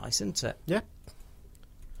 that's nice, isn't it? Yeah.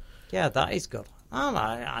 Yeah, that is good. I'm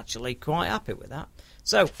actually quite happy with that.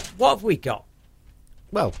 So, what have we got?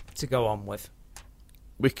 Well, to go on with.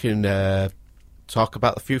 We can talk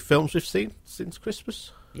about the few films we've seen since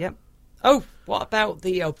Christmas. Yep. Oh, what about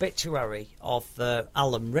the obituary of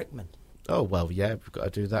Alan Rickman? Oh, well, yeah, we've got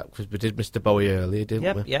to do that because we did Mr. Bowie earlier,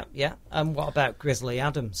 didn't we? Yeah. And what about Grizzly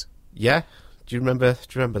Adams? Yeah. Do you remember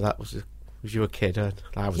that? Was you a kid? I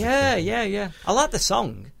was a kid. Yeah. I like the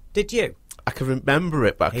song. Did you? I can remember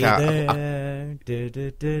it, but I can't.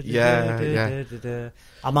 Yeah.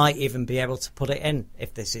 I might even be able to put it in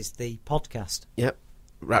if this is the podcast. Yep.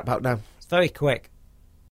 Right about now. It's very quick.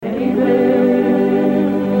 There's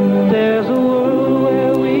a world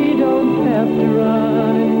where we don't have to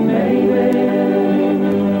run, baby.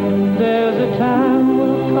 There's a time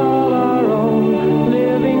we'll call our own,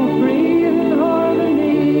 living free in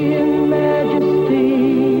harmony and majesty.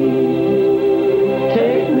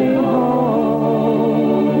 Take me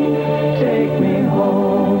home, take me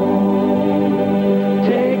home,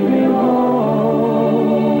 take me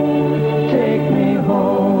home, take me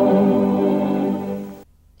home.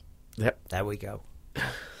 Yep. There we go. I've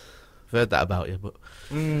heard that about you, but...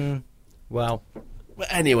 Well. But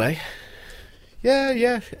anyway.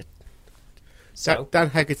 Yeah. So, Dan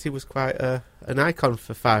Haggerty was quite an icon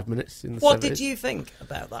for 5 minutes in the 70s. What did you think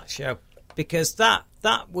about that show? Because that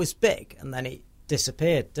was big, and then it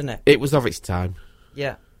disappeared, didn't it? It was of its time.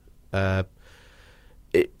 Yeah.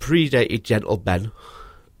 It predated Gentle Ben,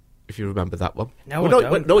 if you remember that one. No,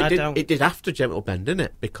 I don't. It did after Gentle Ben, didn't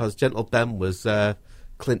it? Because Gentle Ben was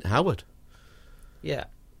Clint Howard. Yeah.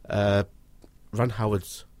 Ron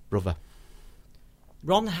Howard's brother.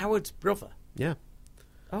 Ron Howard's brother? Yeah.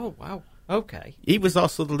 Oh, wow. Okay. He was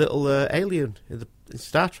also the little alien in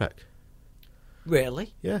Star Trek.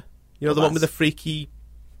 Really? Yeah. You know, the one with the freaky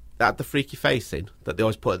face in, that they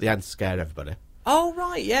always put at the end to scare everybody. Oh,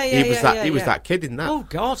 right. Yeah. He was that kid in that. Oh,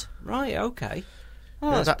 God. Right, okay.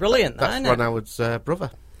 Oh, Yeah, that's brilliant, that's isn't Ron it? Howard's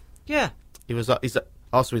brother. Yeah. He's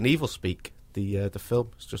also in Evil Speak, the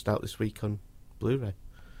film. It's just out this week on Blu-ray.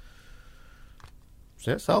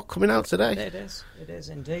 So it's all coming out today. It is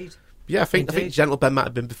indeed. Yeah, I think Gentle Ben might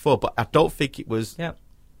have been before, but I don't think it was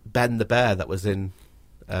Ben the Bear that was in.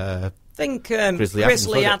 I think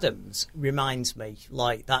Grizzly Adams reminds me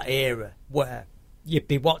like that era where you'd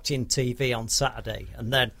be watching TV on Saturday,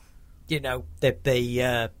 and then there'd be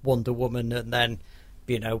Wonder Woman, and then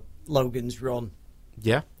Logan's Run.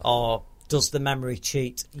 Yeah. Or does the memory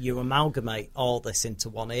cheat? You amalgamate all this into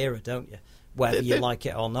one era, don't you? Whether you like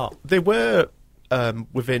it or not. They were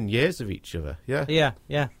within years of each other, yeah.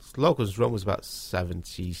 Yeah. Logan's Run was about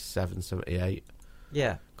 77, 78.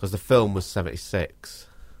 Yeah. Because the film was 76.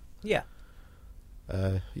 Yeah.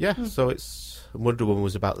 So it's Wonder Woman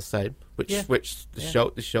was about the same.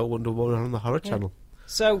 The show Wonder Woman on the Horror Channel.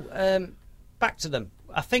 So back to them.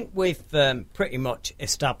 I think we've pretty much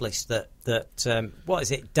established that what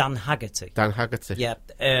is it, Dan Haggerty? Dan Haggerty. Yeah,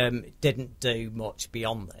 didn't do much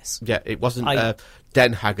beyond this. Yeah, it wasn't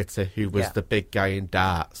Den Haggerty who was the big guy in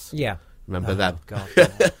darts. Yeah. Remember them? God,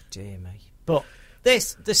 dear me. But the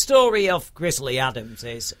story of Grizzly Adams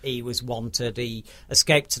is he was wanted, he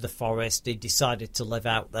escaped to the forest, he decided to live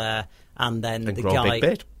out there, and then the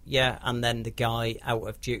guy... Yeah, and then the guy out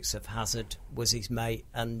of Dukes of Hazzard was his mate,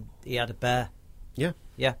 and he had a bear. Yeah.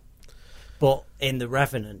 Yeah. But in The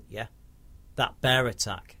Revenant, that bear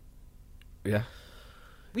attack. Yeah.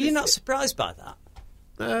 Were you not surprised by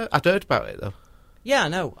that? I'd heard about it, though. Yeah,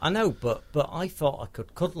 I know, but I thought I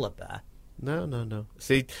could cuddle a bear. No.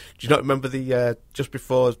 See, do you not remember just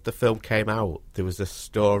before the film came out, there was a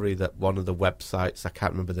story that one of the websites, I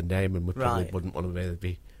can't remember the name, and we probably wouldn't want to really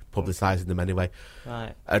be publicising them anyway,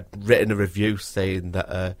 had written a review saying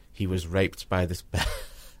that he was raped by this bear.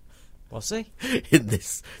 Was he? In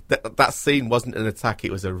this, that scene wasn't an attack;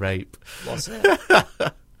 it was a rape. Was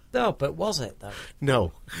it? No, but was it though?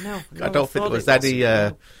 No. I don't think there was any.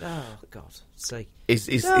 Oh God! See,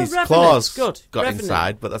 his claws got Revenant.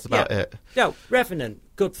 inside, but that's about it. No, Revenant,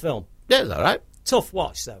 good film. Yeah, it's all right. Tough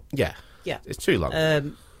watch though. Yeah. It's too long.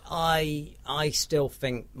 I still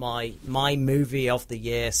think my movie of the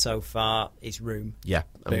year so far is Room. Yeah,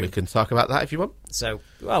 and we can talk about that if you want. So,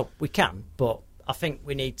 we can, but I think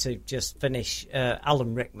we need to just finish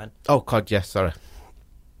Alan Rickman. Oh, God, yes, sorry.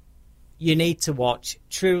 You need to watch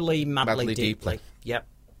Truly, Madly, Deeply. Yep.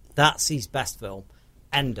 That's his best film.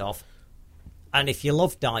 End of. And if you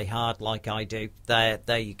love Die Hard like I do, there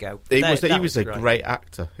you go. He was a great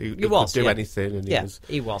actor. He could do anything. And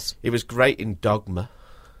he was. He was great in Dogma.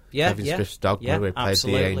 Kevin Smith's Dogma, where he played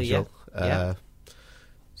the angel.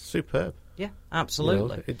 Superb. Yeah,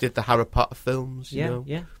 absolutely. He did the Harry Potter films, you know.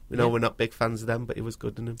 Yeah. We're not big fans of them, but he was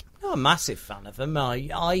good in them. I'm a massive fan of them.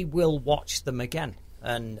 I will watch them again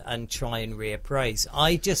and try and reappraise.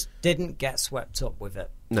 I just didn't get swept up with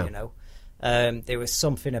it, no. You know. There was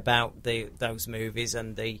something about those movies,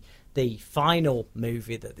 and the final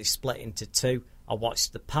movie that they split into two. I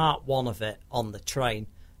watched the part one of it on the train.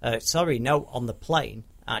 On the plane,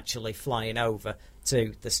 actually flying over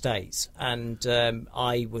to the States, and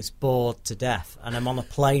I was bored to death. And I'm on a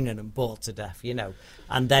plane and I'm bored to death, you know.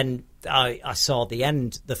 And then I saw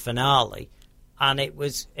the finale, and it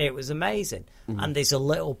was amazing. Mm-hmm. And there's a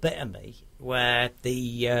little bit of me where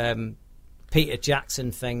the Peter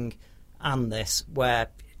Jackson thing and this, where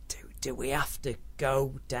do we have to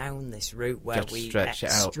go down this route where we stretch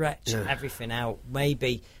everything out?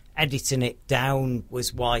 Maybe editing it down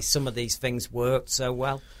was why some of these things worked so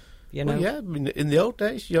well. You know? Well, yeah, I mean, in the old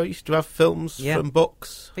days, you used to have films from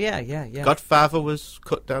books. Yeah. Godfather was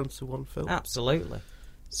cut down to one film. Absolutely.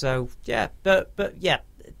 So, yeah, but yeah,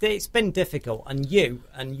 it's been difficult. And you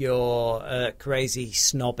and your crazy,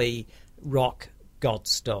 snobby rock god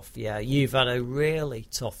stuff, you've had a really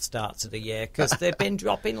tough start to the year because they've been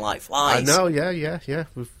dropping like flies. I know, yeah.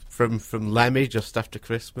 From Lemmy just after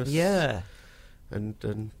Christmas. Yeah.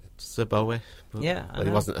 And Sir Bowie. Well, he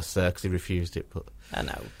wasn't a Sir because he refused it, but... I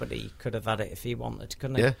know, but he could have had it if he wanted,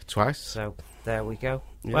 couldn't he? Yeah, twice. So, there we go.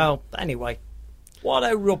 Yeah. Well, anyway, what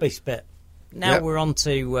a rubbish bit. Now we're on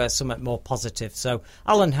to something more positive. So,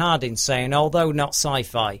 Alan Harding saying, although not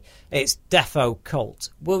sci-fi, it's defo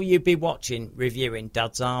cult. Will you be reviewing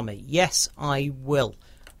Dad's Army? Yes, I will.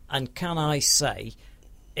 And can I say,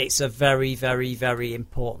 it's a very, very, very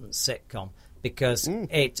important sitcom. Because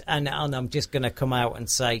and I'm just going to come out and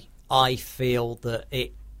say, I feel that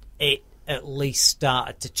it at least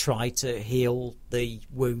started to try to heal the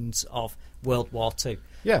wounds of World War II.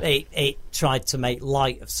 Yeah. It tried to make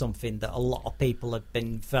light of something that a lot of people had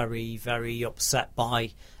been very, very upset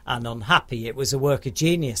by and unhappy. It was a work of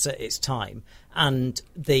genius at its time. And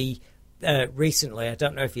the recently, I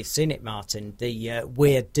don't know if you've seen it, Martin, the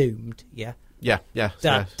We're Doomed, Yeah.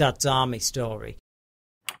 Dad's Army story.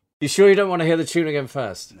 You sure you don't want to hear the tune again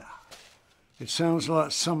first? No. It sounds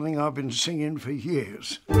like something I've been singing for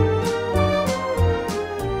years.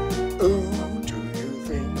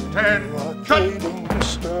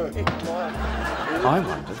 I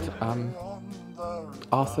wondered,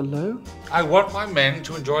 Arthur Lowe? I want my men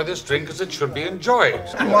to enjoy this drink as it should be enjoyed.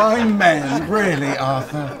 My men, really,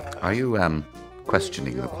 Arthur? Are you,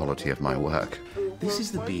 questioning the quality of my work? This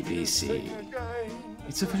is the BBC.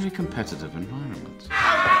 It's a very competitive environment.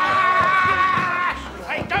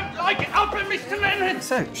 I don't like it! Open, Mr. Leonard!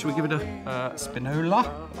 So, shall we give it a spinola?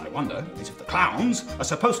 What I wonder is if the clowns are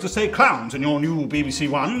supposed to stay clowns in your new BBC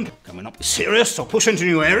One. Can we not be serious or push into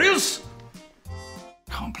new areas?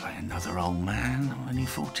 Can't play another old man. I'm only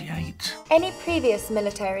 48. Any previous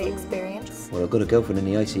military experience? Well, I've got a girlfriend in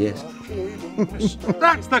the ICS.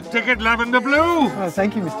 That's the ticket, Lavender Blue! Oh,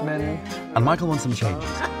 thank you, Mr. Manley. And Michael wants some changes.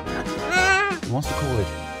 He wants to call it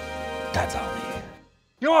Dad's Army.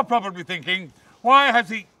 You are probably thinking, why has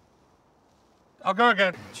he... I'll go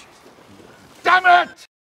again. Damn it!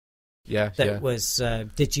 That was.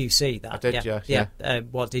 Did you see that? I did, yeah.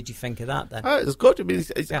 What did you think of that then? It was good. I mean,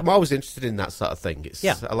 I'm always interested in that sort of thing.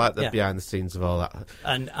 I like the behind the scenes of all that.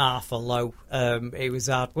 And Arthur Lowe, it was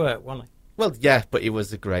hard work, wasn't it? Well, yeah, but he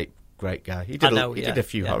was a great guy. He did a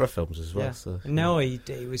few horror films as well. Yeah. So, no, he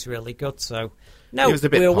was really good. So,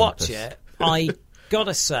 we'll watch it. I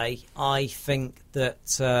gotta say, I think that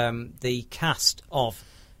the cast of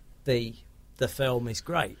the film is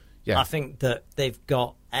great. Yeah. I think that they've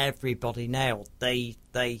got everybody nailed. I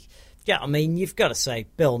mean, you've got to say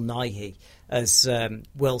Bill Nighy as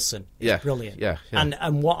Wilson is brilliant. Yeah.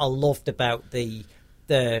 And what I loved about the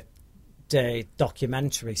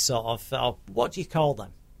documentary sort of, what do you call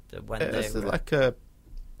them? It's like a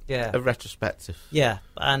retrospective. Yeah,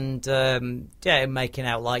 and making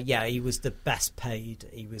out like, he was the best paid,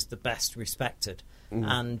 he was the best respected.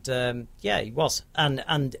 And he was.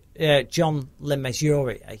 And John Le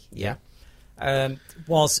Mesurier,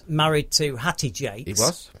 was married to Hattie Jacques. He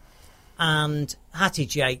was. And Hattie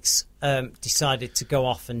Jacques decided to go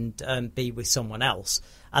off and be with someone else,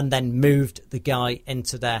 and then moved the guy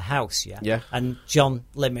into their house. Yeah. And John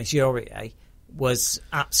Le Mesurier was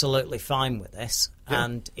absolutely fine with this,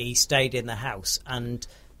 and he stayed in the house, and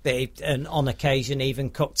on occasion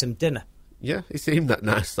even cooked him dinner. Yeah, he seemed that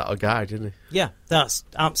nice sort of guy, didn't he? Yeah, that's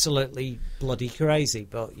absolutely bloody crazy,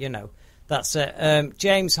 but, that's it.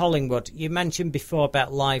 James Hollingwood, you mentioned before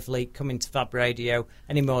about Live Leak coming to Fab Radio.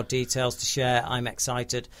 Any more details to share? I'm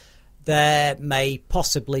excited. There may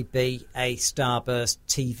possibly be a Starburst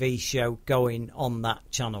TV show going on that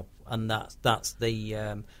channel, and that's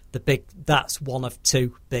the big. That's one of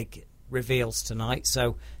two big reveals tonight.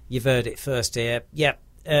 So you've heard it first here. Yep.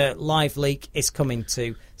 Live Leak is coming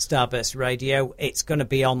to Starburst Radio. It's going to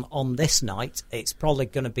be on this night. It's probably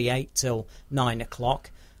going to be 8 till 9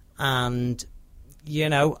 o'clock. And,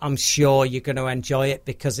 I'm sure you're going to enjoy it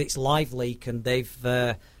because it's Live Leak and they've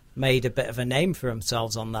made a bit of a name for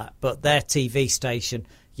themselves on that. But their TV station,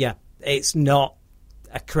 it's not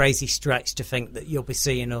a crazy stretch to think that you'll be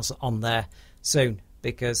seeing us on there soon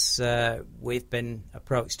because we've been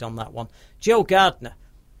approached on that one. Joe Gardner.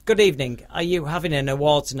 Good evening. Are you having an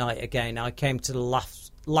awards night again? I came to the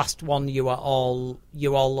last one, you all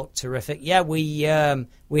look terrific. Yeah, we are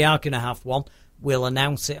going to have one. We'll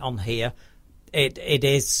announce it on here. It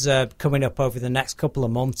is coming up over the next couple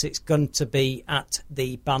of months. It's going to be at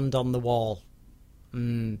the Band on the Wall.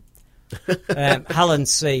 Helen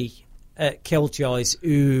C. Killjoys.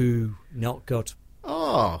 Ooh, not good.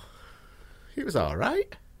 Oh, he was all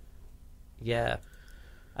right. Yeah.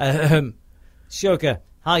 Sugar.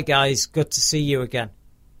 Hi, guys. Good to see you again.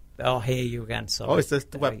 Oh, hear you again. Sorry. Oh, is this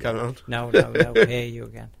the webcam on? No. Hear you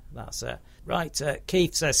again. That's it. Right.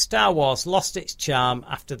 Keith says Star Wars lost its charm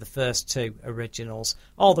after the first 2 originals.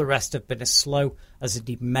 All the rest have been as slow as a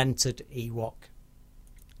demented Ewok.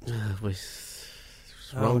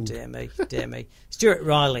 Oh, dear me. Stuart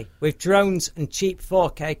Riley. With drones and cheap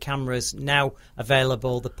 4K cameras now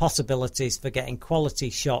available, the possibilities for getting quality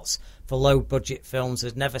shots for low-budget films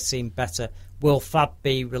has never seemed better. Will Fab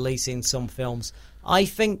be releasing some films? I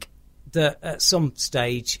think that at some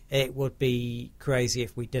stage it would be crazy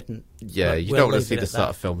if we didn't. Yeah, you don't want to see the sort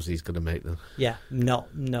of films he's going to make, though. Yeah, no.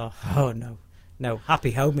 Oh, no.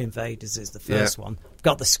 Happy Home Invaders is the first one. I've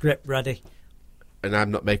got the script ready. And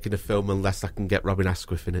I'm not making a film unless I can get Robin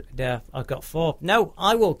Asquith in it. Yeah, I've got 4. No,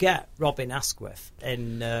 I will get Robin Asquith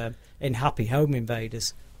in Happy Home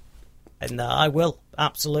Invaders. And I will.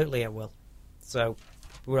 Absolutely I will. So,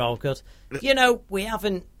 we're all good. You know, we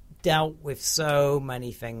haven't dealt with so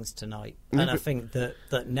many things tonight. And I think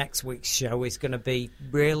that next week's show is going to be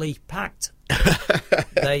really packed.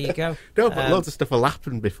 There you go. No, but loads of stuff will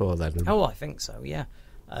happen before then. Oh, I think so, yeah.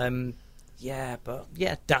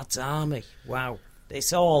 Dad's Army. Wow.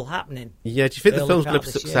 It's all happening. Yeah, do you think the film's going to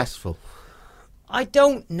be successful? I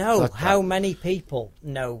don't know how many people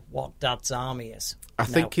know what Dad's Army is. I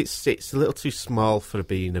think it's a little too small for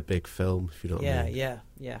being a big film, if you know what I mean.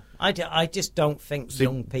 Yeah. I just don't think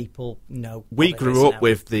young people know. We grew up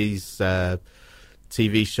with these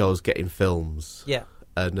TV shows getting films. Yeah.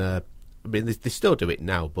 And, I mean, they still do it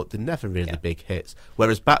now, but they're never really big hits.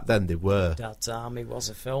 Whereas back then they were. Dad's Army was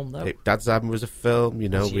a film, though. Dad's Army was a film, you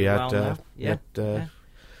know. We had all the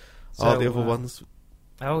other ones.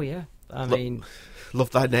 Oh, yeah. I mean...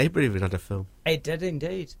 Love Thy Neighbour even had a film. It did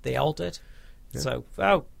indeed. They all did. Yeah. So,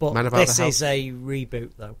 but this is a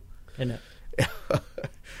reboot, though, isn't it?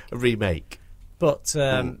 A remake. But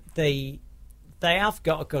they have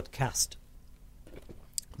got a good cast.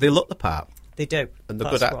 They look the part. They do. And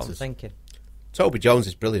they're That's good actors. what I'm thinking. Toby Jones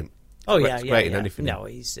is brilliant. Oh, He's great in anything. No,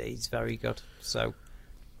 he's very good. So,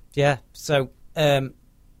 yeah. So,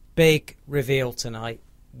 big reveal tonight.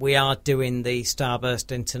 We are doing the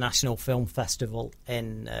Starburst International Film Festival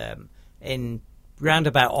in round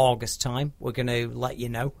about August time. We're going to let you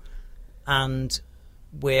know. And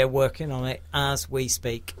we're working on it as we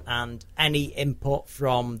speak. And any input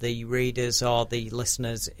from the readers or the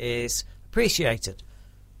listeners is appreciated.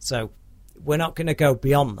 So, we're not going to go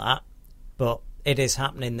beyond that, but it is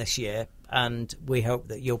happening this year, and we hope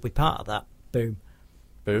that you'll be part of that. Boom.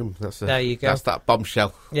 Boom. There you go. That's that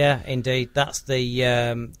bombshell. Yeah, indeed. That's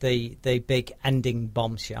the big ending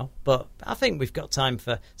bombshell. But I think we've got time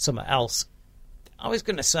for something else. I was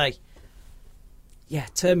going to say,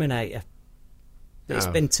 Terminator. It's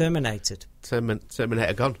been terminated.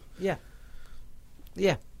 Terminator gone. Yeah.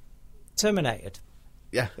 Terminated.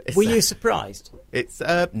 Yeah. Were you surprised? It's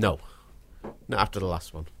no. Not after the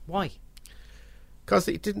last one. Why? Because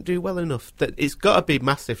it didn't do well enough. It's got to be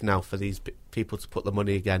massive now for these people to put the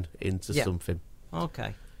money again into something.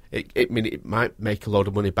 Okay. It might make a load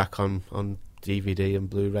of money back on DVD and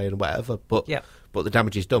Blu-ray and whatever, but the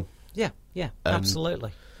damage is done. Yeah,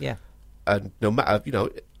 absolutely. Yeah. And no matter,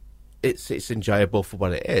 it's enjoyable for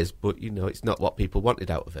what it is, but, it's not what people wanted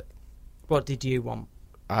out of it. What did you want?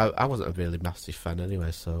 I wasn't a really massive fan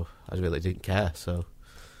anyway, so I really didn't care, so...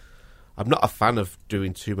 I'm not a fan of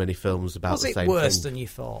doing too many films about the same thing. Was it worse than you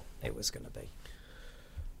thought it was going to be?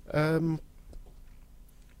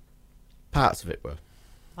 Parts of it were.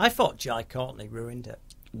 I thought Jai Courtney ruined it.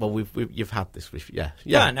 Well, you've had this with no,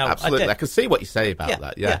 absolutely. I can see what you say about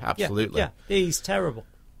that. Yeah, absolutely. Yeah, he's terrible.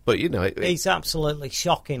 But he's absolutely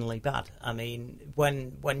shockingly bad. I mean,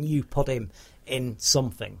 when you put him in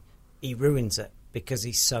something, he ruins it because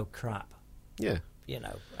he's so crap. Yeah.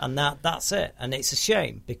 And that's it. And it's a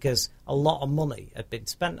shame because a lot of money had been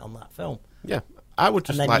spent on that film. Yeah, I would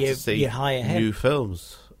just like to see hire new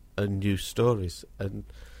films and new stories. And,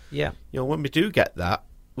 yeah, when we do get that,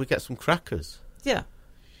 we get some crackers. Yeah.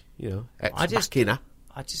 Ex Machina.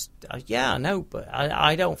 I know, but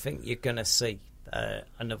I don't think you're going to see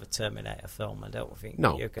another Terminator film. I don't think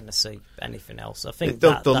you're going to see anything else. I think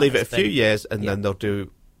they'll leave it a few years and then they'll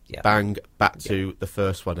do... bang back to the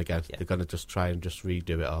first one again. They're going to just try and just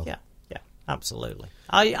redo it all. Yeah, absolutely.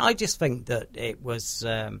 I just think that it was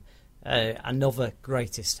another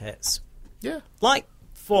greatest hits. Yeah. Like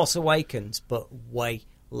Force Awakens, but way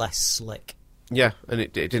less slick. Yeah, and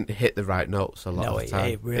it didn't hit the right notes a lot of the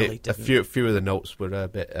time. It really didn't. A few of the notes were a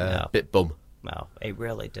bit bum. No, it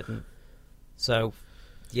really didn't. So,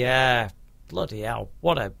 yeah, bloody hell,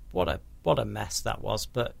 what a mess that was.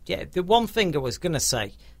 But yeah, the one thing I was going to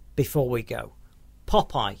say before we go,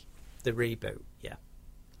 Popeye, the reboot. Yeah,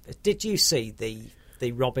 did you see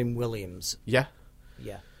the Robin Williams? Yeah.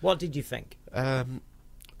 Yeah. What did you think? I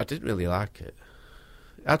didn't really like it.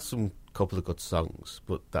 It had some couple of good songs,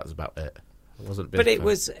 but that's about it. I wasn't a big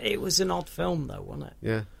fan. It was an odd film though, wasn't it?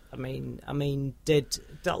 Yeah. I mean, did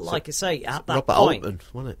that, like I say, at that Robert point, Altman,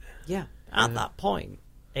 wasn't it? Yeah, at that point,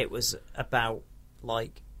 it was about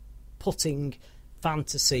like putting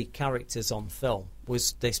fantasy characters on film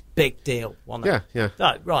was this big deal, wasn't it?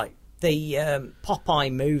 Yeah. Right. The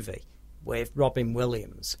Popeye movie with Robin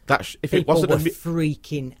Williams. If it wasn't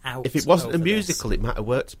freaking out. If it wasn't a musical, it might have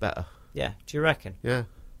worked better. Yeah. Do you reckon? Yeah.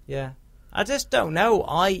 Yeah. I just don't know.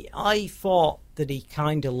 I thought that he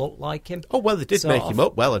kind of looked like him. Oh, well, they did make him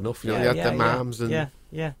up well enough. You know, he had the arms and... Yeah.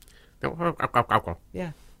 Yeah.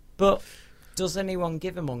 But does anyone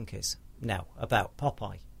give a monkeys now about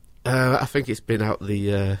Popeye? I think it's been out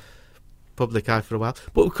the public eye for a while.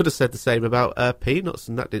 But we could have said the same about Peanuts,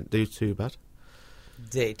 and that didn't do too bad.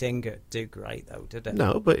 It didn't do great, though, did it?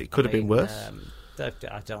 No, but it could have been worse. I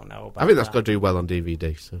don't know about that. I think that's going to do well on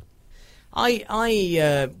DVD, so...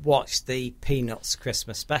 I watched the Peanuts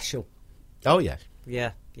Christmas special. Oh, yeah.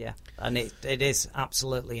 Yeah. And it is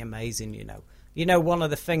absolutely amazing, you know. You know, one of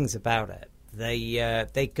the things about it,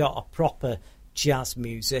 they got a proper jazz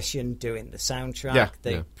musician doing the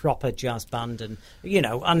soundtrack, proper jazz band, and, you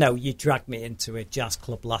know, I know you dragged me into a jazz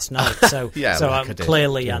club last night, so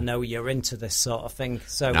clearly I know you're into this sort of thing.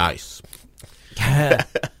 So nice.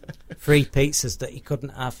 Free pizzas that you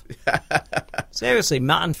couldn't have. Seriously,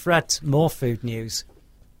 Matt and Fred, more food news.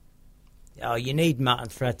 Oh, you need Matt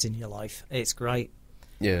and Fred in your life. It's great.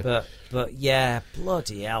 Yeah. But yeah,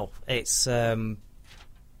 bloody hell. It's, I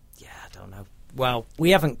don't know. Well,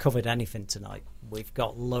 we haven't covered anything tonight. We've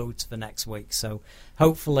got loads for next week. So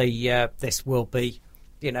hopefully this will be,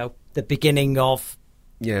 you know, the beginning of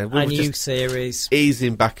a new series.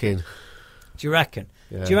 Easing back in. Do you reckon?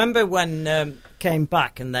 Yeah. Do you remember when came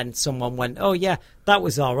back and then someone went, "Oh yeah, that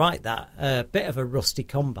was all right. That bit of a rusty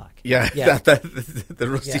comeback." Yeah. The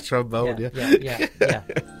rusty trombone. Yeah.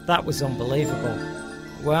 That was unbelievable.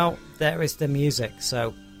 Well, there is the music,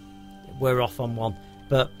 so we're off on one.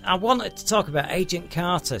 But I wanted to talk about Agent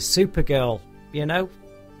Carter, Supergirl. You know,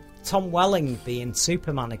 Tom Welling being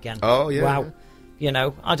Superman again. Oh yeah. Wow. You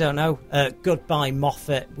know, I don't know. Goodbye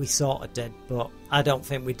Moffat, we sort of did, but I don't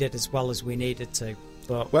think we did as well as we needed to.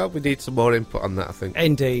 But well, we need some more input on that, I think.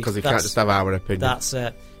 Indeed. Because we can't just have our opinion. That's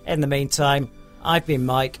it. In the meantime, I've been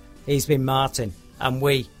Mike, he's been Martin, and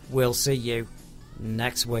we will see you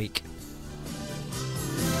next week.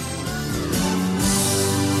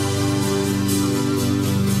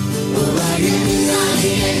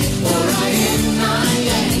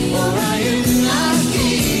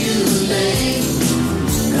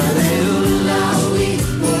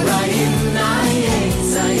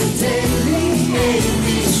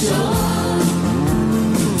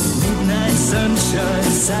 Sunshine,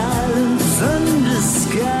 silent thunder,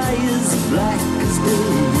 sky is black as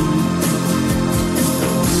blue.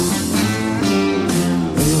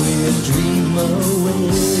 We dream away.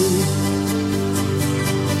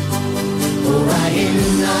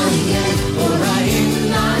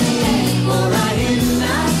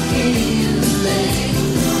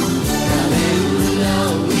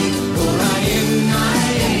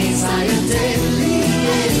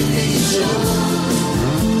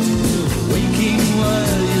 Waking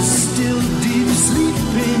while you're still deep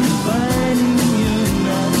sleeping, finding you're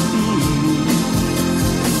not here.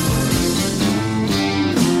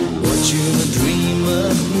 Watching a dream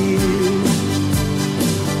appear.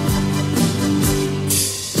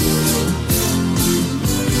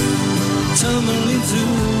 Tumbling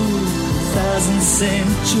through 1,000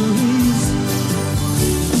 centuries,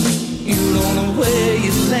 you don't know where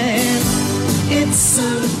you land. It's so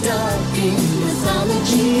dark in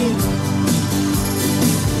mythology.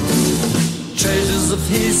 Treasures of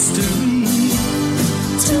history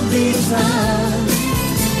to be found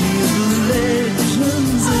in the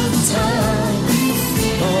legends of time.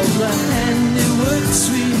 All the handiworks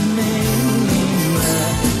remain,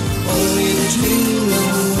 only a dream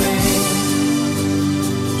away.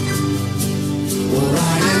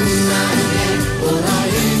 Orion,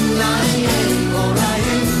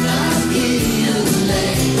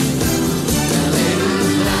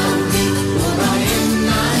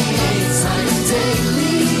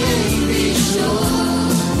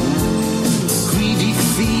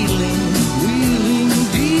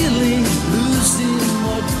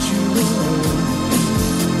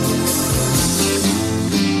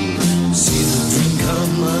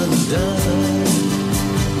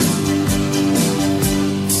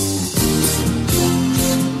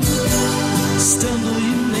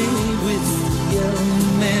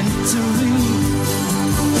 mystery.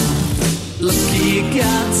 Lucky you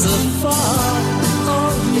got so far.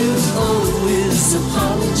 All you owe is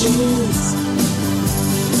apologies.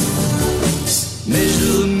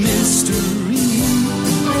 Measure the mystery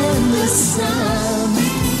and the sound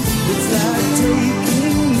without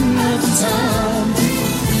taking enough time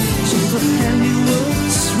to the handiwork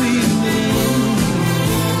sweeping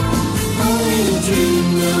all your dream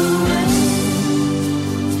around.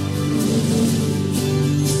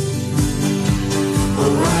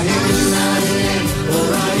 Orion,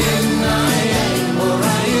 Orion,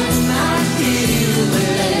 Orion, I hear the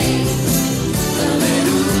lane.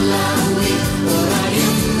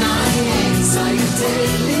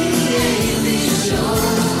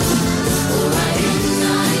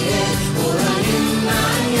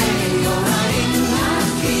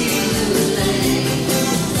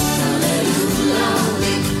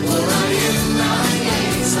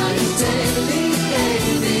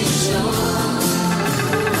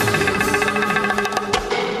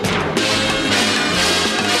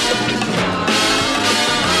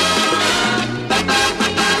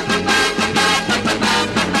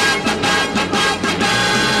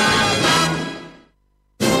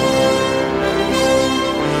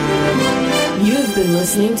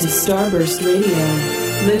 Listening to Starburst Radio,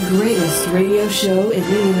 the greatest radio show in the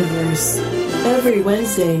universe. Every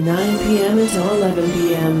Wednesday, 9 p.m. until 11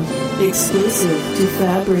 p.m. Exclusive to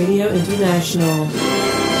Fab Radio International.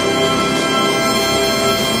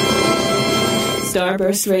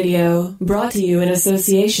 Starburst Radio, brought to you in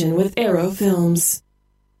association with Arrow Films.